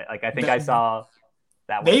to buy it. Like I think I saw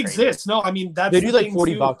that one. They exist. No, I mean that's they do like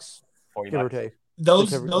 $40. $40 give or take.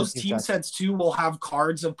 Those team sets too will have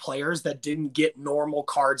cards of players that didn't get normal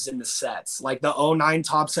cards in the sets. Like the 09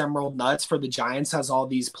 Topps Emerald Nuts for the Giants has all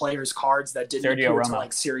these players cards that didn't appear until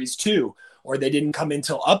like Series 2, or they didn't come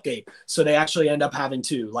until update. So they actually end up having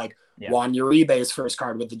two. Like Juan Uribe's first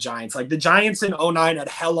card with the Giants. Like the Giants in 09 had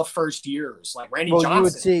hella first years. Like Randy Johnson. You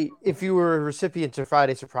would see, if you were a recipient of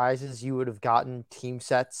Friday Surprises, you would have gotten team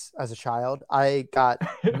sets as a child. I got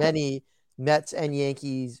many Mets and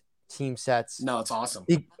Yankees team sets. No, it's awesome.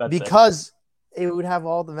 Because it would have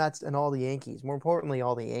all the Mets and all the Yankees. More importantly,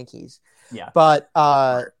 all the Yankees. Yeah. But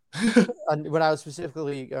when I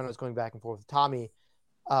was going back and forth with Tommy,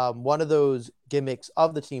 one of those gimmicks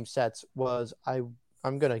of the team sets was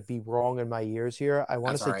I'm going to be wrong in my years here. I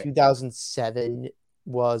want to say 2007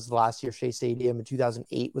 was the last year of Shea Stadium, and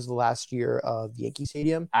 2008 was the last year of Yankee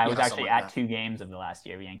Stadium. I was actually at 2 games of the last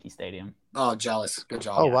year of Yankee Stadium. Oh, jealous. Good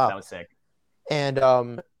job. Oh, wow. That was sick.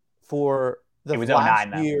 And for the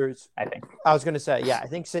last years, I think. I was going to say, I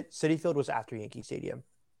think Citi Field was after Yankee Stadium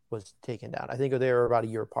was taken down. I think they were about a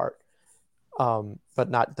year apart, but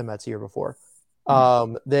not the Mets year before.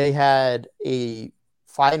 They had a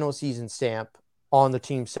final season stamp on the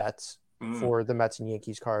team sets for the Mets and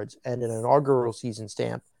Yankees cards, and an inaugural season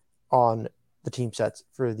stamp on the team sets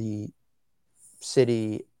for the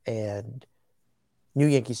City and New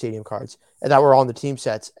Yankee Stadium cards, and that were on the team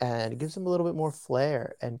sets, and it gives them a little bit more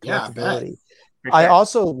flair and collectability. Sure. I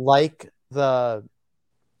also like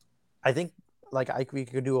we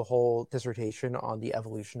could do a whole dissertation on the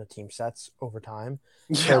evolution of team sets over time.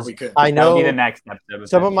 Yeah, we could. I know the next episode.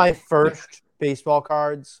 Some of my first baseball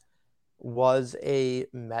cards was a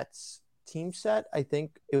Mets team set. I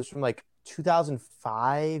think it was from like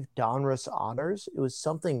 2005 Donruss Honors. It was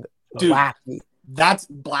something wacky. That's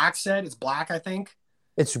black set. It's black, I think.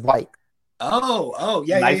 It's white. Oh,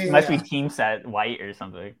 yeah. Must be team set white or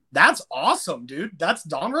something. That's awesome, dude. That's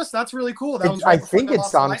Donruss. That's really cool. I think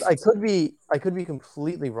it's Donruss. I could be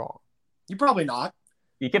completely wrong. You're probably not.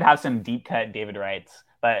 You could have some deep cut David Wrights,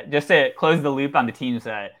 but just to close the loop on the team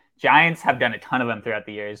set, Giants have done a ton of them throughout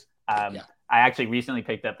the years. I actually recently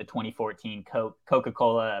picked up the 2014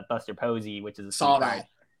 Coca-Cola Buster Posey, which is a saw that.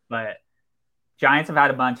 But Giants have had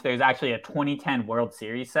a bunch. There's actually a 2010 World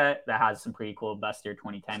Series set that has some pretty cool Buster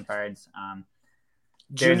 2010 cards.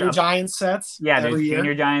 Junior Giants sets. Yeah, there's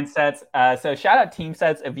junior Giants sets. So shout out team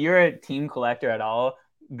sets. If you're a team collector at all,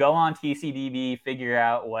 go on TCDB, figure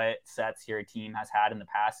out what sets your team has had in the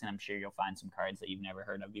past, and I'm sure you'll find some cards that you've never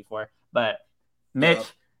heard of before. But Mitch,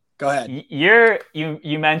 go ahead.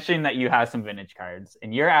 You mentioned that you have some vintage cards,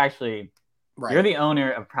 and you're actually you're the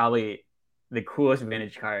owner of probably the coolest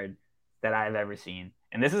vintage card that I've ever seen.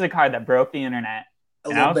 And this is a card that broke the internet.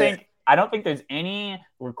 And I don't think there's any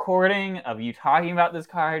recording of you talking about this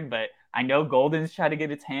card, but I know Golden's tried to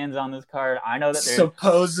get its hands on this card. I know that there's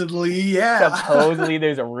supposedly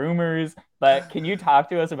there's a rumors, but can you talk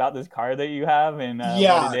to us about this card that you have and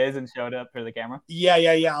what it is and show it up for the camera? Yeah.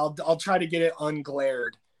 I'll try to get it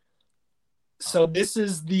unglared. So this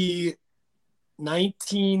is the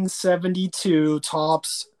 1972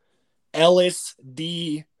 Topps Ellis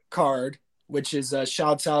D card, which is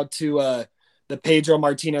shouts out to the Pedro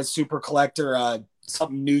Martinez super collector,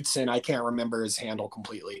 something Knutson. I can't remember his handle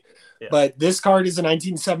completely. Yeah. But this card is a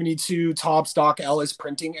 1972 Topps Doc Ellis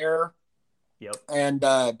printing error. Yep. And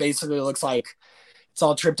basically it looks like it's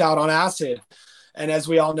all tripped out on acid. And as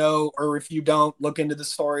we all know, or if you don't, look into the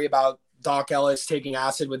story about Doc Ellis taking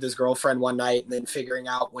acid with his girlfriend one night and then figuring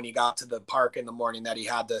out when he got to the park in the morning that he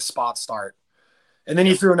had the spot start. And then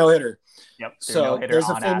he threw a no-hitter. Yep. So there's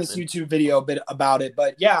a famous YouTube video about it.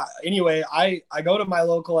 But yeah, anyway, I go to my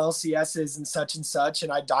local LCSs and such,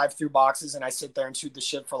 and I dive through boxes and I sit there and shoot the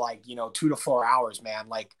shit for 2 to 4 hours, man.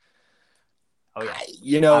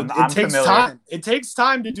 It takes time. It takes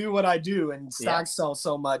time to do what I do and stack sell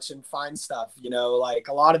so much and find stuff.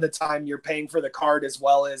 A lot of the time you're paying for the card as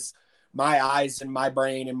well as my eyes and my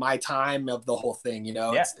brain and my time of the whole thing. You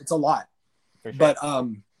know, Yeah. it's a lot. For sure. But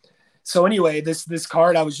so anyway, this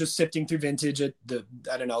card, I was just sifting through vintage at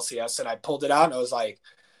an LCS, and I pulled it out, and I was like,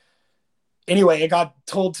 anyway, it got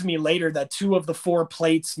told to me later that 2 of the 4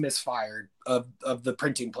 plates misfired of the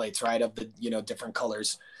printing plates, right? Of the, different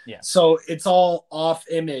colors. Yeah. So it's all off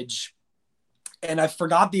image. And I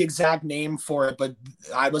forgot the exact name for it, but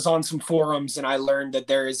I was on some forums and I learned that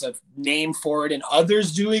there is a name for it and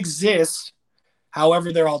others do exist.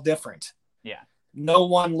 However, they're all different. Yeah. No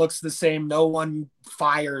one looks the same. No one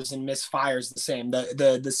fires and misfires the same.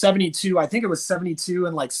 The 72, I think it was 72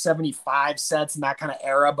 and like 75 sets in that kind of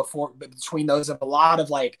era between those of a lot of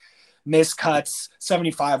like miscuts.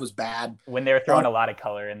 75 was bad when they were throwing a lot of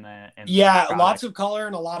color in the lots of color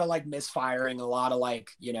and a lot of like misfiring, a lot of like,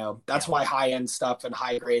 that's why high end stuff and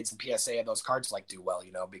high grades and PSA of those cards like do well,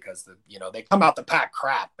 because they come out the pack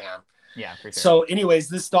crap, man. Yeah, for sure. So anyways,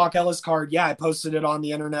 this Doc Ellis card, I posted it on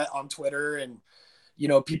the internet on Twitter, and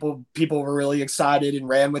people were really excited and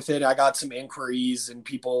ran with it. I got some inquiries and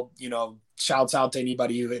people, shouts out to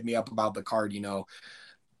anybody who hit me up about the card.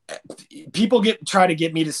 People try to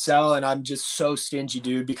get me to sell, and I'm just so stingy,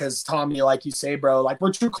 dude, because Tommy, like you say, bro, like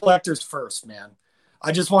we're true collectors first, man.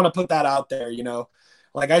 I just want to put that out there,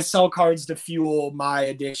 like I sell cards to fuel my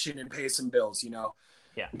addiction and pay some bills,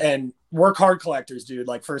 Yeah. And we're card collectors, dude,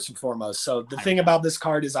 like first and foremost. So the thing about this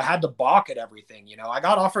card is I had to balk at everything, I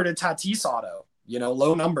got offered a Tatis auto,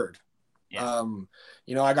 low numbered. Yeah.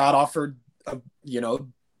 I got offered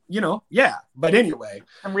but anyway,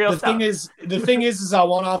 the thing is I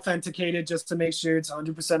want to authenticate it just to make sure it's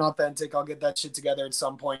 100% authentic. I'll get that shit together at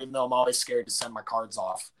some point, even though I'm always scared to send my cards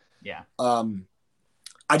off. Yeah.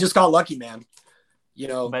 I just got lucky, man.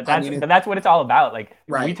 But that's what it's all about. Like,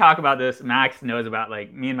 right. We talk about this. Max knows about,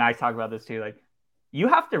 like, me and Max talk about this too. Like, you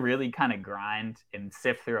have to really kind of grind and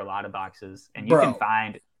sift through a lot of boxes, and you can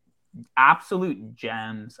find absolute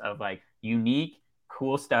gems of like unique,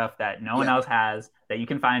 cool stuff that no one else has, that you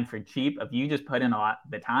can find for cheap if you just put in a lot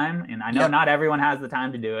of the time. And I know not everyone has the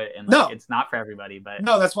time to do it, and it's not for everybody, but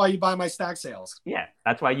no, that's why you buy my stack sales. Yeah,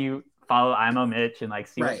 that's why you follow IMO Mitch and like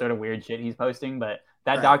see what sort of weird shit he's posting. But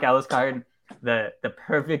that Doc Ellis card, the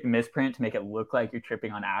perfect misprint to make it look like you're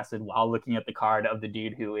tripping on acid while looking at the card of the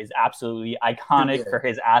dude who is absolutely iconic for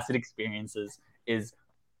his acid experiences, is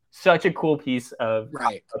such a cool piece of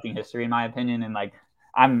fucking history, in my opinion. And like,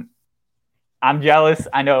 I'm jealous.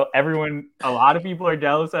 I know a lot of people are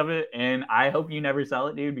jealous of it, and I hope you never sell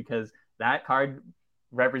it, dude, because that card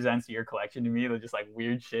represents your collection to me. They're just like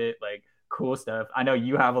weird shit, like cool stuff. I know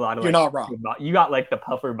you have a lot of. You're not wrong. You got like the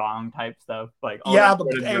puffer bong type stuff, like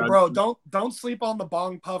hey, bro, don't sleep on the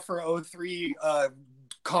bong puffer 03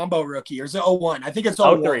 combo rookie, or is it 01? I think it's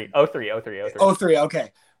 03.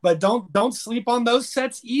 Okay. But don't sleep on those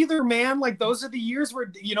sets either, man. Like those are the years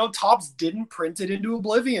where Topps didn't print it into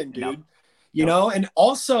oblivion, dude. And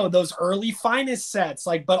also those early finest sets,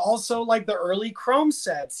 like, but also like the early Chrome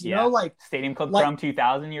sets, you know, like Stadium Club Chrome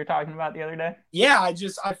 2000 you were talking about the other day. Yeah,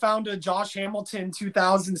 I found a Josh Hamilton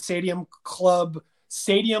 2000 Stadium Club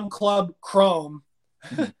Chrome,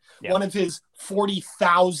 one of his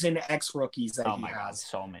 40,000 X rookies that he has. God,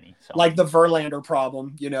 so many. Like the Verlander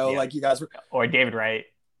problem, like you guys were, or David Wright.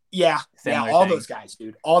 Yeah, all those guys,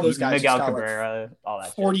 dude. All those guys. Miguel Cabrera, like all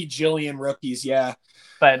that. 40 jillion rookies, yeah.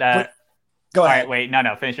 But go ahead. All right, wait, no.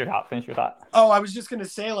 Finish your thought. Oh, I was just gonna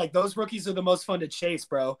say, like, those rookies are the most fun to chase,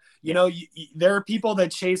 bro. There are people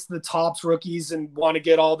that chase the Topps rookies and want to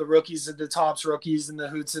get all the rookies and the Topps rookies and the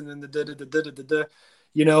hoots and then the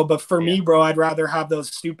But for me, bro, I'd rather have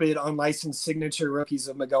those stupid unlicensed signature rookies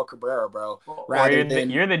of Miguel Cabrera, bro.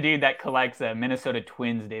 You're the dude that collects Minnesota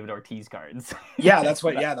Twins David Ortiz cards. Yeah, that's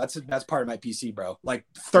what. Yeah, that's part of my PC, bro. Like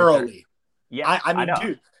thoroughly. Yeah, I mean,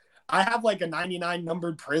 dude. I have like a 99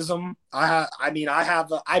 numbered Prism. I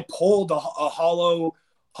pulled a hollow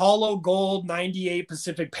gold 98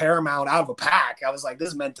 Pacific Paramount out of a pack. I was like, this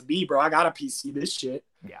is meant to be, bro. I got a PC this shit.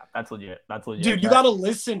 Yeah, that's legit. Dude, you gotta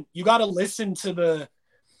listen to the.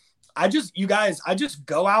 I just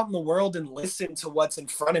go out in the world and listen to what's in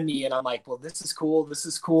front of me, and I'm like, well, this is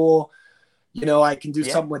cool. I can do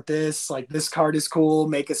something with this. Like, this card is cool.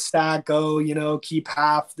 Make a stack. Go. Keep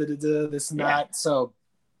half. This and that. So.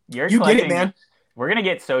 You get it, man. We're going to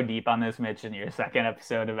get so deep on this, Mitch, in your second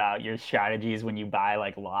episode about your strategies when you buy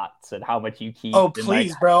like lots and how much you keep. Oh,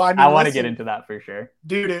 please, bro. I want to get into that for sure.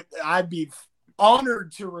 Dude, I'd be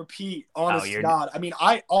honored to repeat, honest to God. I mean,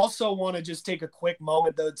 I also want to just take a quick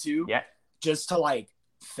moment, though, too. Yeah. Just to, like,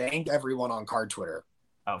 thank everyone on card Twitter.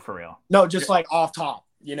 Oh, for real? No, just, like, off top,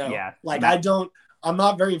 Yeah. Like, I'm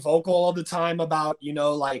not very vocal all the time about,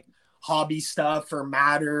 like, hobby stuff or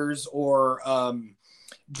matters or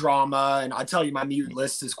drama. And I tell you, my mute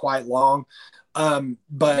list is quite long.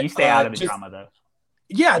 But you stay out of the drama though.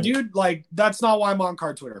 Yeah, dude. Like that's not why I'm on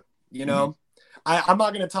card Twitter. You know, I'm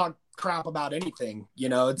not gonna talk crap about anything. You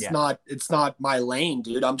know, it's not my lane,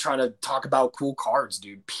 dude. I'm trying to talk about cool cards,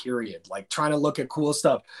 dude. Period. Like trying to look at cool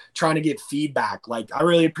stuff, trying to get feedback. Like I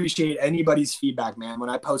really appreciate anybody's feedback, man. When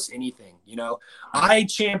I post anything, you know, I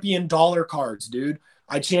champion dollar cards, dude.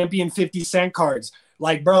 I champion 50-cent cards.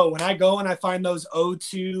 Like, bro, when I go and I find those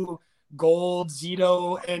O2 Gold,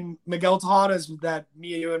 Zito, and Miguel Tejadas that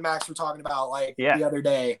me and you and Max were talking about like the other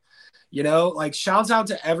day, you know, like shouts out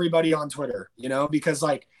to everybody on Twitter, you know, because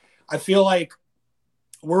like I feel like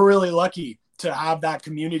we're really lucky to have that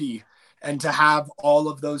community and to have all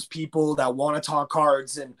of those people that want to talk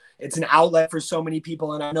cards, and it's an outlet for so many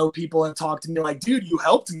people. And I know people have talked to me like, dude, you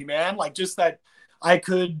helped me, man. Like just that I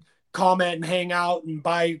could comment and hang out and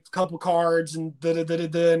buy a couple cards and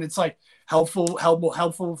and it's like helpful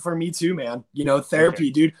for me too, man. You know, therapy,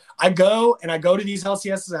 dude. I go to these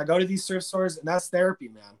LCSs, I go to these thrift stores, and that's therapy,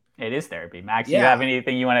 man. It is therapy. Max, you have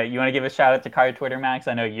anything you want to give a shout out to card Twitter, Max?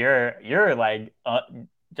 I know you're like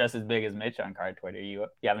just as big as Mitch on card Twitter. You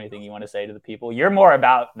have anything you want to say to the people? You're more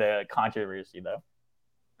about the controversy though.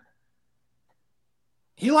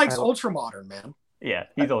 He likes ultra modern, man. Yeah,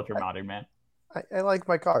 he's ultra modern, man. I like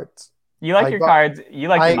my cards. You like your cards. You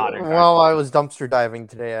like the modern cards. While I was dumpster diving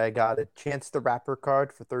today, I got a Chance the Rapper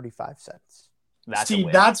card for 35 cents.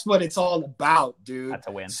 That's what it's all about, dude. That's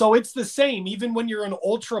a win. So it's the same, even when you're an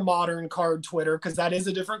ultra modern card Twitter, because that is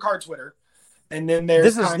a different card Twitter. And then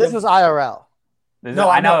there's this is IRL.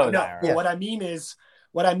 I know. Yeah. What I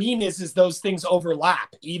mean is those things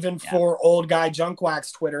overlap, even for old guy junk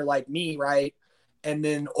wax Twitter like me, right? And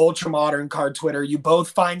then ultra modern card Twitter, you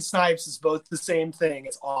both find snipes. It's both the same thing.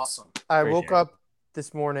 It's awesome. I woke up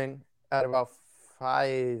this morning at about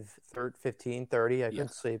 15:30. I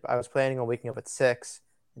couldn't sleep. I was planning on waking up at 6,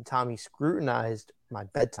 and Tommy scrutinized my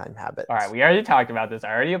bedtime habits. All right, we already talked about this.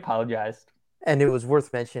 I already apologized. And it was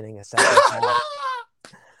worth mentioning a second time.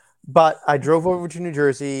 But I drove over to New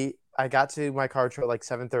Jersey. I got to my card show at like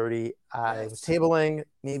 7:30. I was tabling,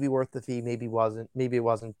 maybe worth the fee, maybe wasn't. Maybe it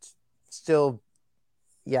wasn't. Still,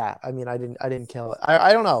 yeah. I mean, I didn't kill it.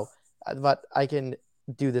 I don't know, but I can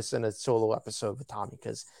do this in a solo episode with Tommy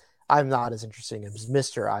because I'm not as interesting as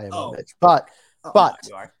Mr. I am Mitch. But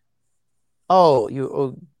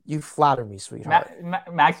you flatter me, sweetheart.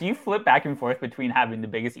 Max, you flip back and forth between having the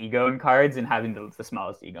biggest ego in cards and having the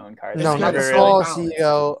smallest ego in cards. No, not the smallest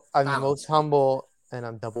ego. I'm the most humble, and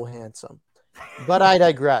I'm double handsome. But I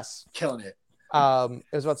digress. Killing it.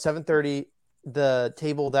 It was about 7:30. The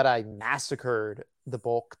table that I massacred the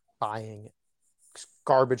bulk buying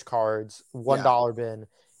garbage cards, $1 bin.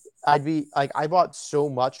 I bought so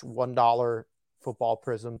much $1 football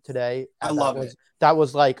prism today. I love it. That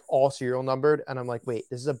was like all serial numbered, and I'm like, wait,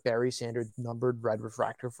 this is a Barry Sanders numbered red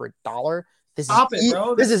refractor for $1. Stop it,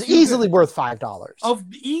 bro. This is easily worth $5.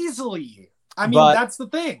 Easily. I mean, that's the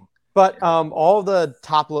thing. But all the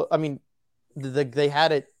they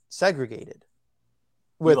had it segregated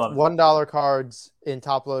with $1 cards in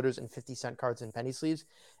top loaders and 50-cent cards in penny sleeves.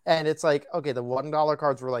 And it's like, okay, the $1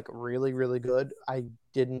 cards were like really, really good. I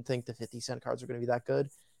didn't think the 50-cent cards were going to be that good.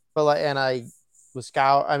 But I was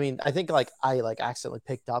I think I accidentally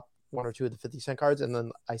picked up one or two of the 50-cent cards, and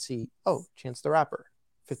then I see, Chance the Rapper,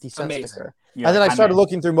 50-cent sticker. Yeah, and then I started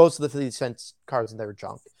looking through most of the 50-cent cards, and they were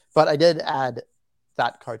junk. But I did add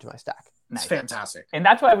that card to my stack. Nice. It's fantastic. And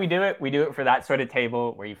that's why we do it. We do it for that sort of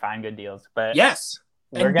table where you find good deals. But yes.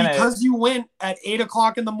 Because you went at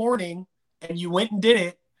 8:00 in the morning and you went and did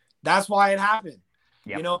it, that's why it happened.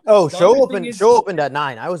 Yep. You know. Show opened at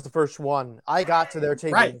 9. I was the first one. I got to their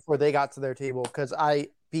table before they got to their table because I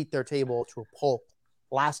beat their table to a pulp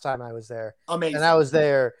last time I was there. Amazing. And I was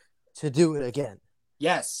there to do it again.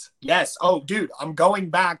 Yes. Oh, dude, I'm going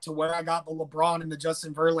back to where I got the LeBron and the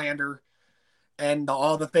Justin Verlander and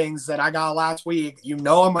all the things that I got last week. You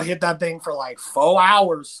know, I'm gonna hit that thing for like 4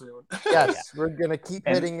 hours soon. Yes, we're gonna keep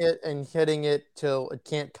hitting it till it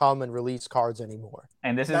can't come and release cards anymore.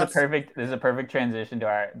 And this is a perfect transition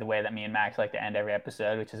to the way that me and Max like to end every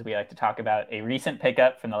episode, which is we like to talk about a recent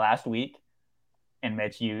pickup from the last week. And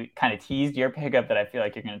Mitch, you kind of teased your pickup that I feel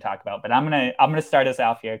like you're going to talk about, but I'm gonna start us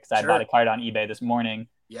off here because I bought a card on eBay this morning.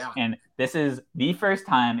 Yeah, and this is the first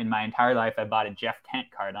time in my entire life I bought a Jeff Kent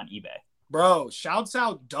card on eBay. Bro, shouts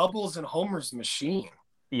out doubles and homers machine.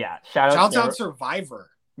 Yeah, shouts out Survivor.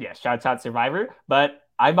 Yeah, shouts out Survivor. But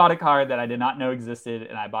I bought a card that I did not know existed,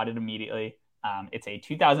 and I bought it immediately. It's a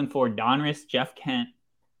 2004 Donruss Jeff Kent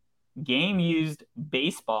game-used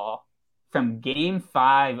baseball from Game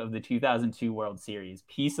 5 of the 2002 World Series,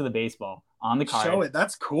 piece of the baseball on the card. Show it.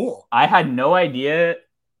 That's cool. I had no idea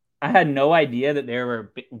that there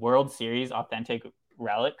were World Series authentic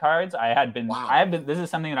relic cards. This is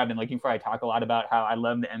something that I've been looking for. I talk a lot about how I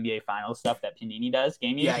love the NBA Finals stuff that Panini does.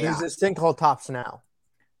 There's this thing called Topps Now.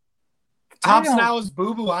 Topps Now is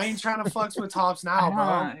boo-boo. I ain't trying to fucks with Topps Now,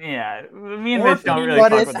 bro. Yeah, me and Mitch don't really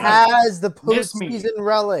fuck with that. But it has the postseason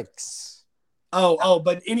relics.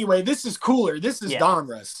 But anyway, this is cooler. This is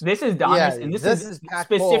Donruss. This is Donruss, and this is a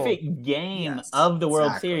specific game of the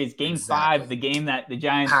World Series. Game 5, the game that the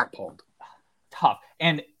Giants pack-pulled. Tough.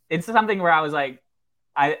 And it's something where I was like,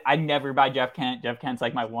 I never buy Jeff Kent. Jeff Kent's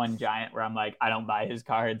like my one Giant where I'm like, I don't buy his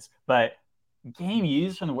cards. But game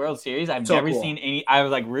used from the World Series, I've never seen any. I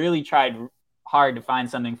was like really tried hard to find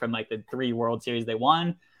something from like the 3 World Series they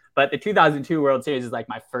won. But the 2002 World Series is like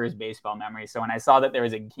my first baseball memory. So when I saw that there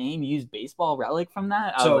was a game used baseball relic from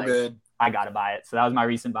that, I was like, good. I got to buy it. So that was my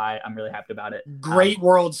recent buy. I'm really happy about it. Great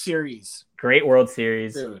World Series. Great World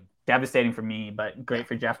Series. Dude. Devastating for me, but great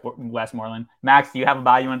for Jeff Westmoreland. Max, do you have a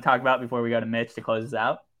buy you want to talk about before we go to Mitch to close this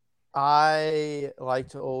out? I like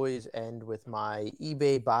to always end with my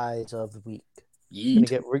eBay buys of the week.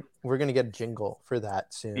 We're gonna get a jingle for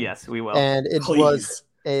that soon. Yes, we will. And it was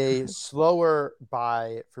a slower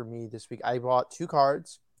buy for me this week. I bought 2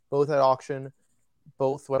 cards, both at auction,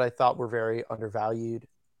 both what I thought were very undervalued,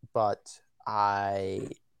 but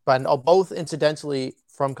both incidentally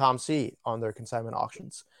from ComC on their consignment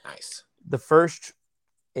auctions. Nice. The first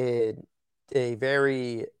is a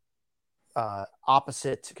very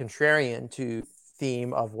opposite contrarian to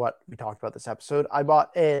theme of what we talked about this episode. I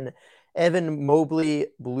bought an Evan Mobley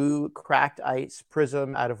blue cracked ice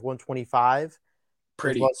prism out of 125.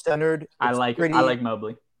 Pretty standard. I like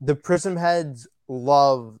Mobley. The prism heads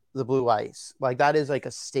love the blue ice. Like that is like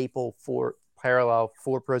a staple for parallel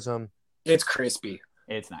for prism. It's crispy.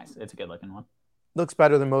 It's nice. It's a good looking one. Looks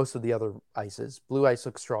better than most of the other ices. Blue ice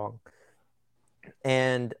looks strong.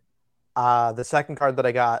 And the second card that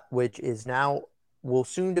I got, which is now will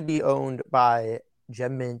soon to be owned by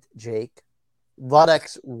Gem Mint Jake,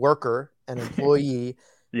 Ludex worker and employee,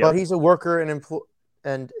 but he's a worker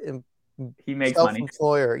and he makes money.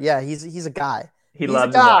 Employer. Yeah, he's a guy. He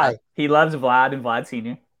loves Vlad. He loves Vlad and Vlad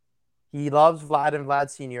Sr. He loves Vlad and Vlad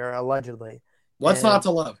Sr. allegedly. What's not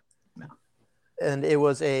to love? No. And it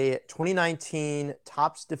was a 2019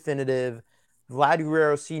 Topps Definitive Vlad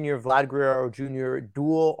Guerrero Sr., Vlad Guerrero Jr.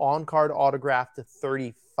 dual on-card autograph to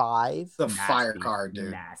 35. The fire card,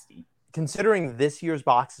 dude. Nasty. Considering this year's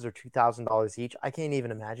boxes are $2,000 each, I can't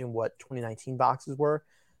even imagine what 2019 boxes were.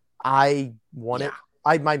 I won it.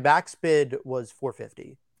 My max bid was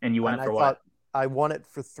 $450. And you won it for what? I won it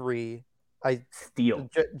for $3. Steal.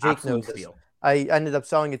 Jake knows this. I ended up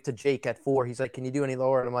selling it to Jake at $4. He's like, "Can you do any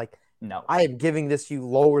lower?" And I'm like, "No, I am giving this to you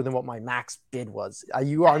lower than what my max bid was. I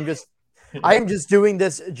am just doing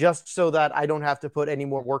this just so that I don't have to put any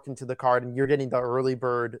more work into the card, and you're getting the early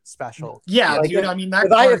bird special." Yeah, like, dude. I mean,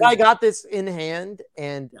 if I got this in hand,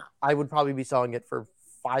 and I would probably be selling it for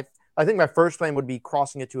 $5. I think my first plan would be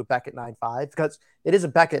crossing it to a Beckett 9.5 because it is a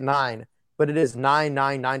Beckett 9, but it is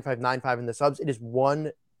 9.99595 in the subs. It is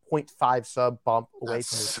 1.5 sub bump away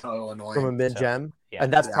from a mid gem,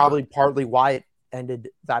 and that's probably partly why it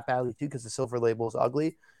ended that badly too, because the silver label is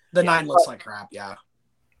ugly. The 9 looks like crap, yeah.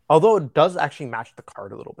 Although it does actually match the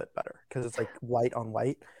card a little bit better because it's like white on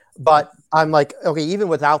white. But I'm like, okay, even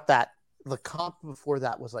without that, the comp before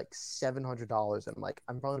that was like $700, and I'm like,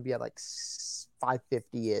 I'm probably gonna be at like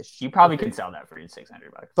 $550-ish. You probably could sell that for $600.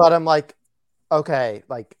 But I'm like, okay,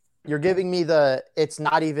 like you're giving me it's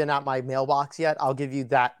not even at my mailbox yet. I'll give you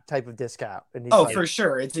that type of discount. And for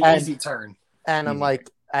sure. It's an easy turn. And I'm like,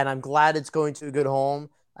 and I'm glad it's going to a good home.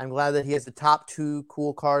 I'm glad that he has the top 2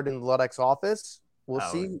 cool card in the Ludex office. We'll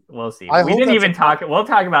see. We'll see. We didn't even talk. We'll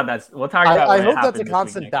talk about that. We'll talk about. I hope that's a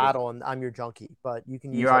constant battle, and I'm your junkie. But you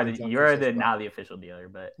can. You're now the official dealer.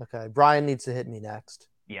 But okay, Brian needs to hit me next.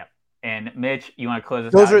 Yeah, and Mitch, you want to close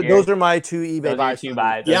us out? Those are my 2 eBay buys.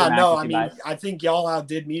 Yeah, no, I mean, I think y'all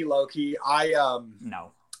outdid me, low-key.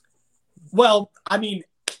 No. Well, I mean,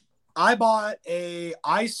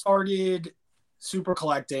 I started super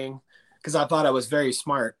collecting because I thought I was very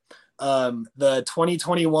smart. The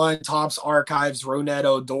 2021 Topps Archives Ronette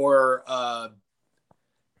Odor.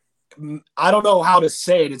 I don't know how to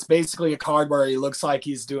say it. It's basically a card where he looks like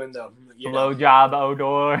he's doing the blowjob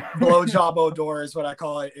Odor. Blowjob Odor is what I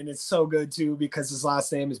call it, and it's so good too because his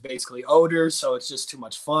last name is basically Odor, so it's just too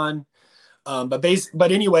much fun. But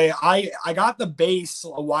anyway, I got the base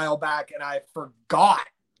a while back, and I forgot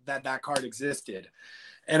that card existed,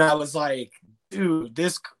 and I was like, dude,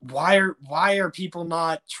 why are people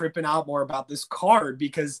not tripping out more about this card?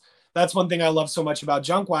 Because that's one thing I love so much about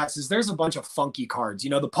Junk Wax is there's a bunch of funky cards.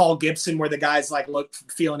 The Paul Gibson where the guy's like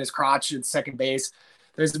feeling his crotch at second base.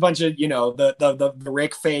 There's a bunch of the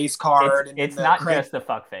Rick face card. It's not just the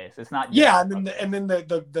fuck face. It's not. And then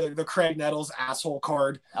the Craig Nettles asshole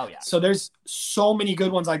card. Oh yeah. So there's so many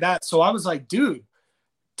good ones like that. So I was like, dude,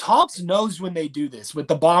 Topps knows when they do this with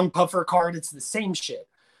the Bong Puffer card. It's the same shit.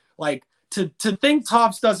 Like to think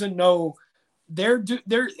Topps doesn't know. They're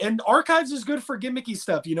and Archives is good for gimmicky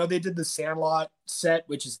stuff. They did the Sandlot set,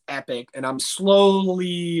 which is epic, and I'm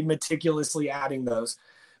slowly, meticulously adding those.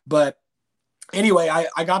 But anyway,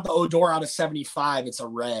 I got the Odor out of 75. It's a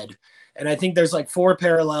red, and I think there's like 4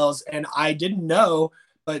 parallels, and I didn't know,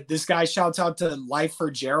 but this guy shouts out to Life for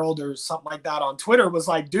Gerald or something like that on Twitter, was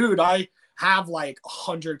like, dude, I have like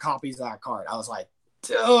 100 copies of that card. I was like,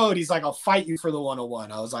 dude, he's like, I'll fight you for the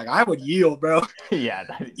 101. I was like, I would yield, bro. Yeah.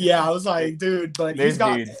 I was like, dude, but he's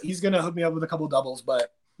gonna hook me up with a couple doubles.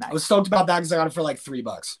 But nice. I was stoked about that because I got it for like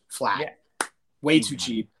 $3 flat. Yeah. Way too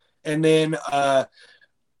cheap. And then I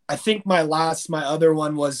think my other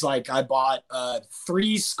one was like I bought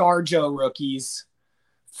 3 ScarJo rookies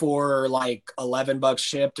for like $11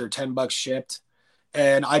 shipped or $10 shipped.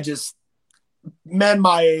 And I just men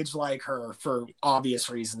my age like her for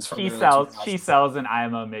obvious reasons. She sells an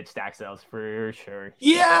IMO Mitch stack sales for sure.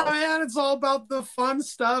 Man, it's all about the fun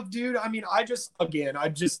stuff, dude. I mean, I just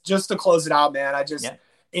to close it out, man, I just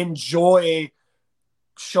enjoy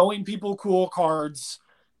showing people cool cards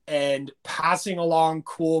and passing along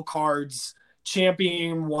cool cards,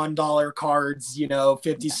 championing $1 cards,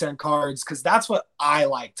 50-cent cards, because that's what I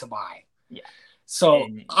like to buy. Yeah. So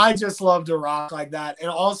I just love to rock like that. And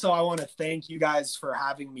also I want to thank you guys for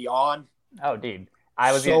having me on. Oh, dude.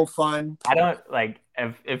 Fun. I don't like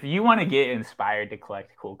if you want to get inspired to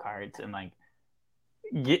collect cool cards and like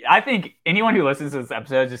I think anyone who listens to this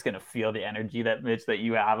episode is just gonna feel the energy that Mitch that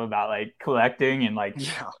you have about like collecting and like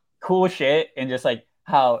cool shit and just like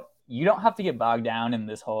how you don't have to get bogged down in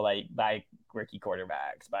this whole like buy rookie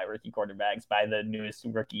quarterbacks, buy the newest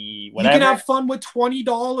rookie, whatever. You can have fun with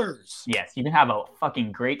 $20. Yes, you can have a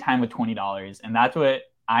fucking great time with $20. And that's what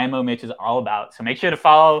IMO Mitch is all about. So make sure to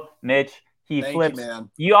follow Mitch. He flips. You, man.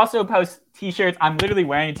 You also post t-shirts. I'm literally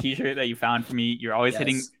wearing a t-shirt that you found for me. You're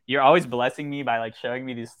always you're always blessing me by like showing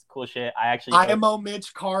me this cool shit. IMO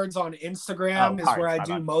Mitch cards on Instagram is where I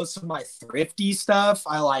do most of my thrifty stuff.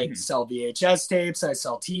 I like sell VHS tapes. I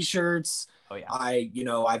sell t-shirts. Oh yeah.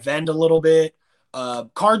 I vend a little bit.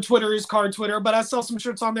 Card Twitter is Card Twitter, but I sell some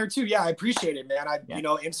shirts on there too. Yeah, I appreciate it, man.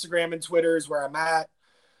 Instagram and Twitter is where I'm at.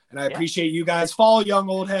 And I appreciate you guys. Follow Young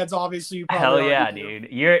Old Heads, obviously. You probably dude.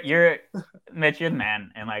 You're Mitch, you're the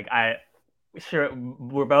man. And like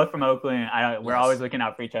we're both from Oakland. We're always looking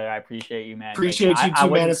out for each other. I appreciate you, man. Appreciate you too,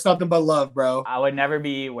 man. It's nothing but love, bro. I would never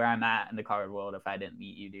be where I'm at in the card world if I didn't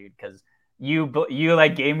meet you, dude. Because you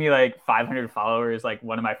like gave me like 500 followers like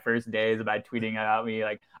one of my first days by tweeting about me.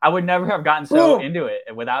 Like I would never have gotten so into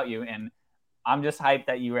it without you. And I'm just hyped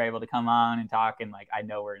that you were able to come on and talk. And like I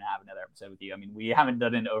know we're gonna have another episode with you. I mean, we haven't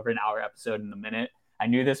done an over an hour episode in a minute. I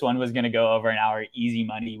knew this one was gonna go over an hour, easy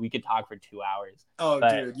money. We could talk for 2 hours. Oh,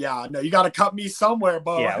 dude, yeah. No, you gotta cut me somewhere,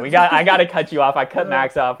 Bo. Yeah, I gotta cut you off. I cut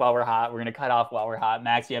Max off while we're hot. We're gonna cut off while we're hot.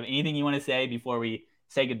 Max, you have anything you want to say before we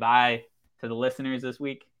say goodbye to the listeners this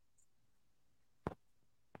week?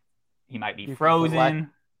 He might be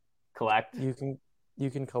frozen. Collect. You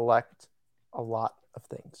can collect a lot of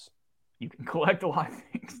things. You can collect a lot of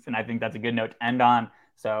things, and I think that's a good note to end on.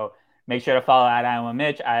 So make sure to follow at I Am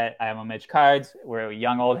Mitch. I Am Mitch Cards. We're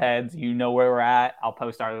Young Old Heads. You know where we're at. I'll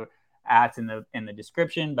post our ads in the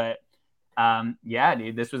description. But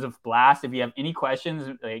dude, this was a blast. If you have any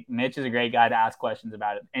questions, like Mitch is a great guy to ask questions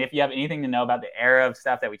about it. And if you have anything to know about the era of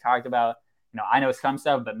stuff that we talked about, I know some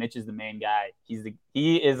stuff, but Mitch is the main guy.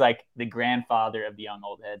 He is like the grandfather of the Young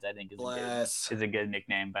Old Heads, I think is a good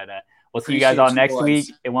nickname. But we'll see you guys all next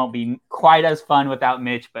week. It won't be quite as fun without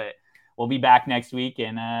Mitch, but we'll be back next week.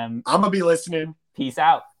 And I'm going to be listening. Peace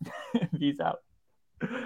out. Peace out.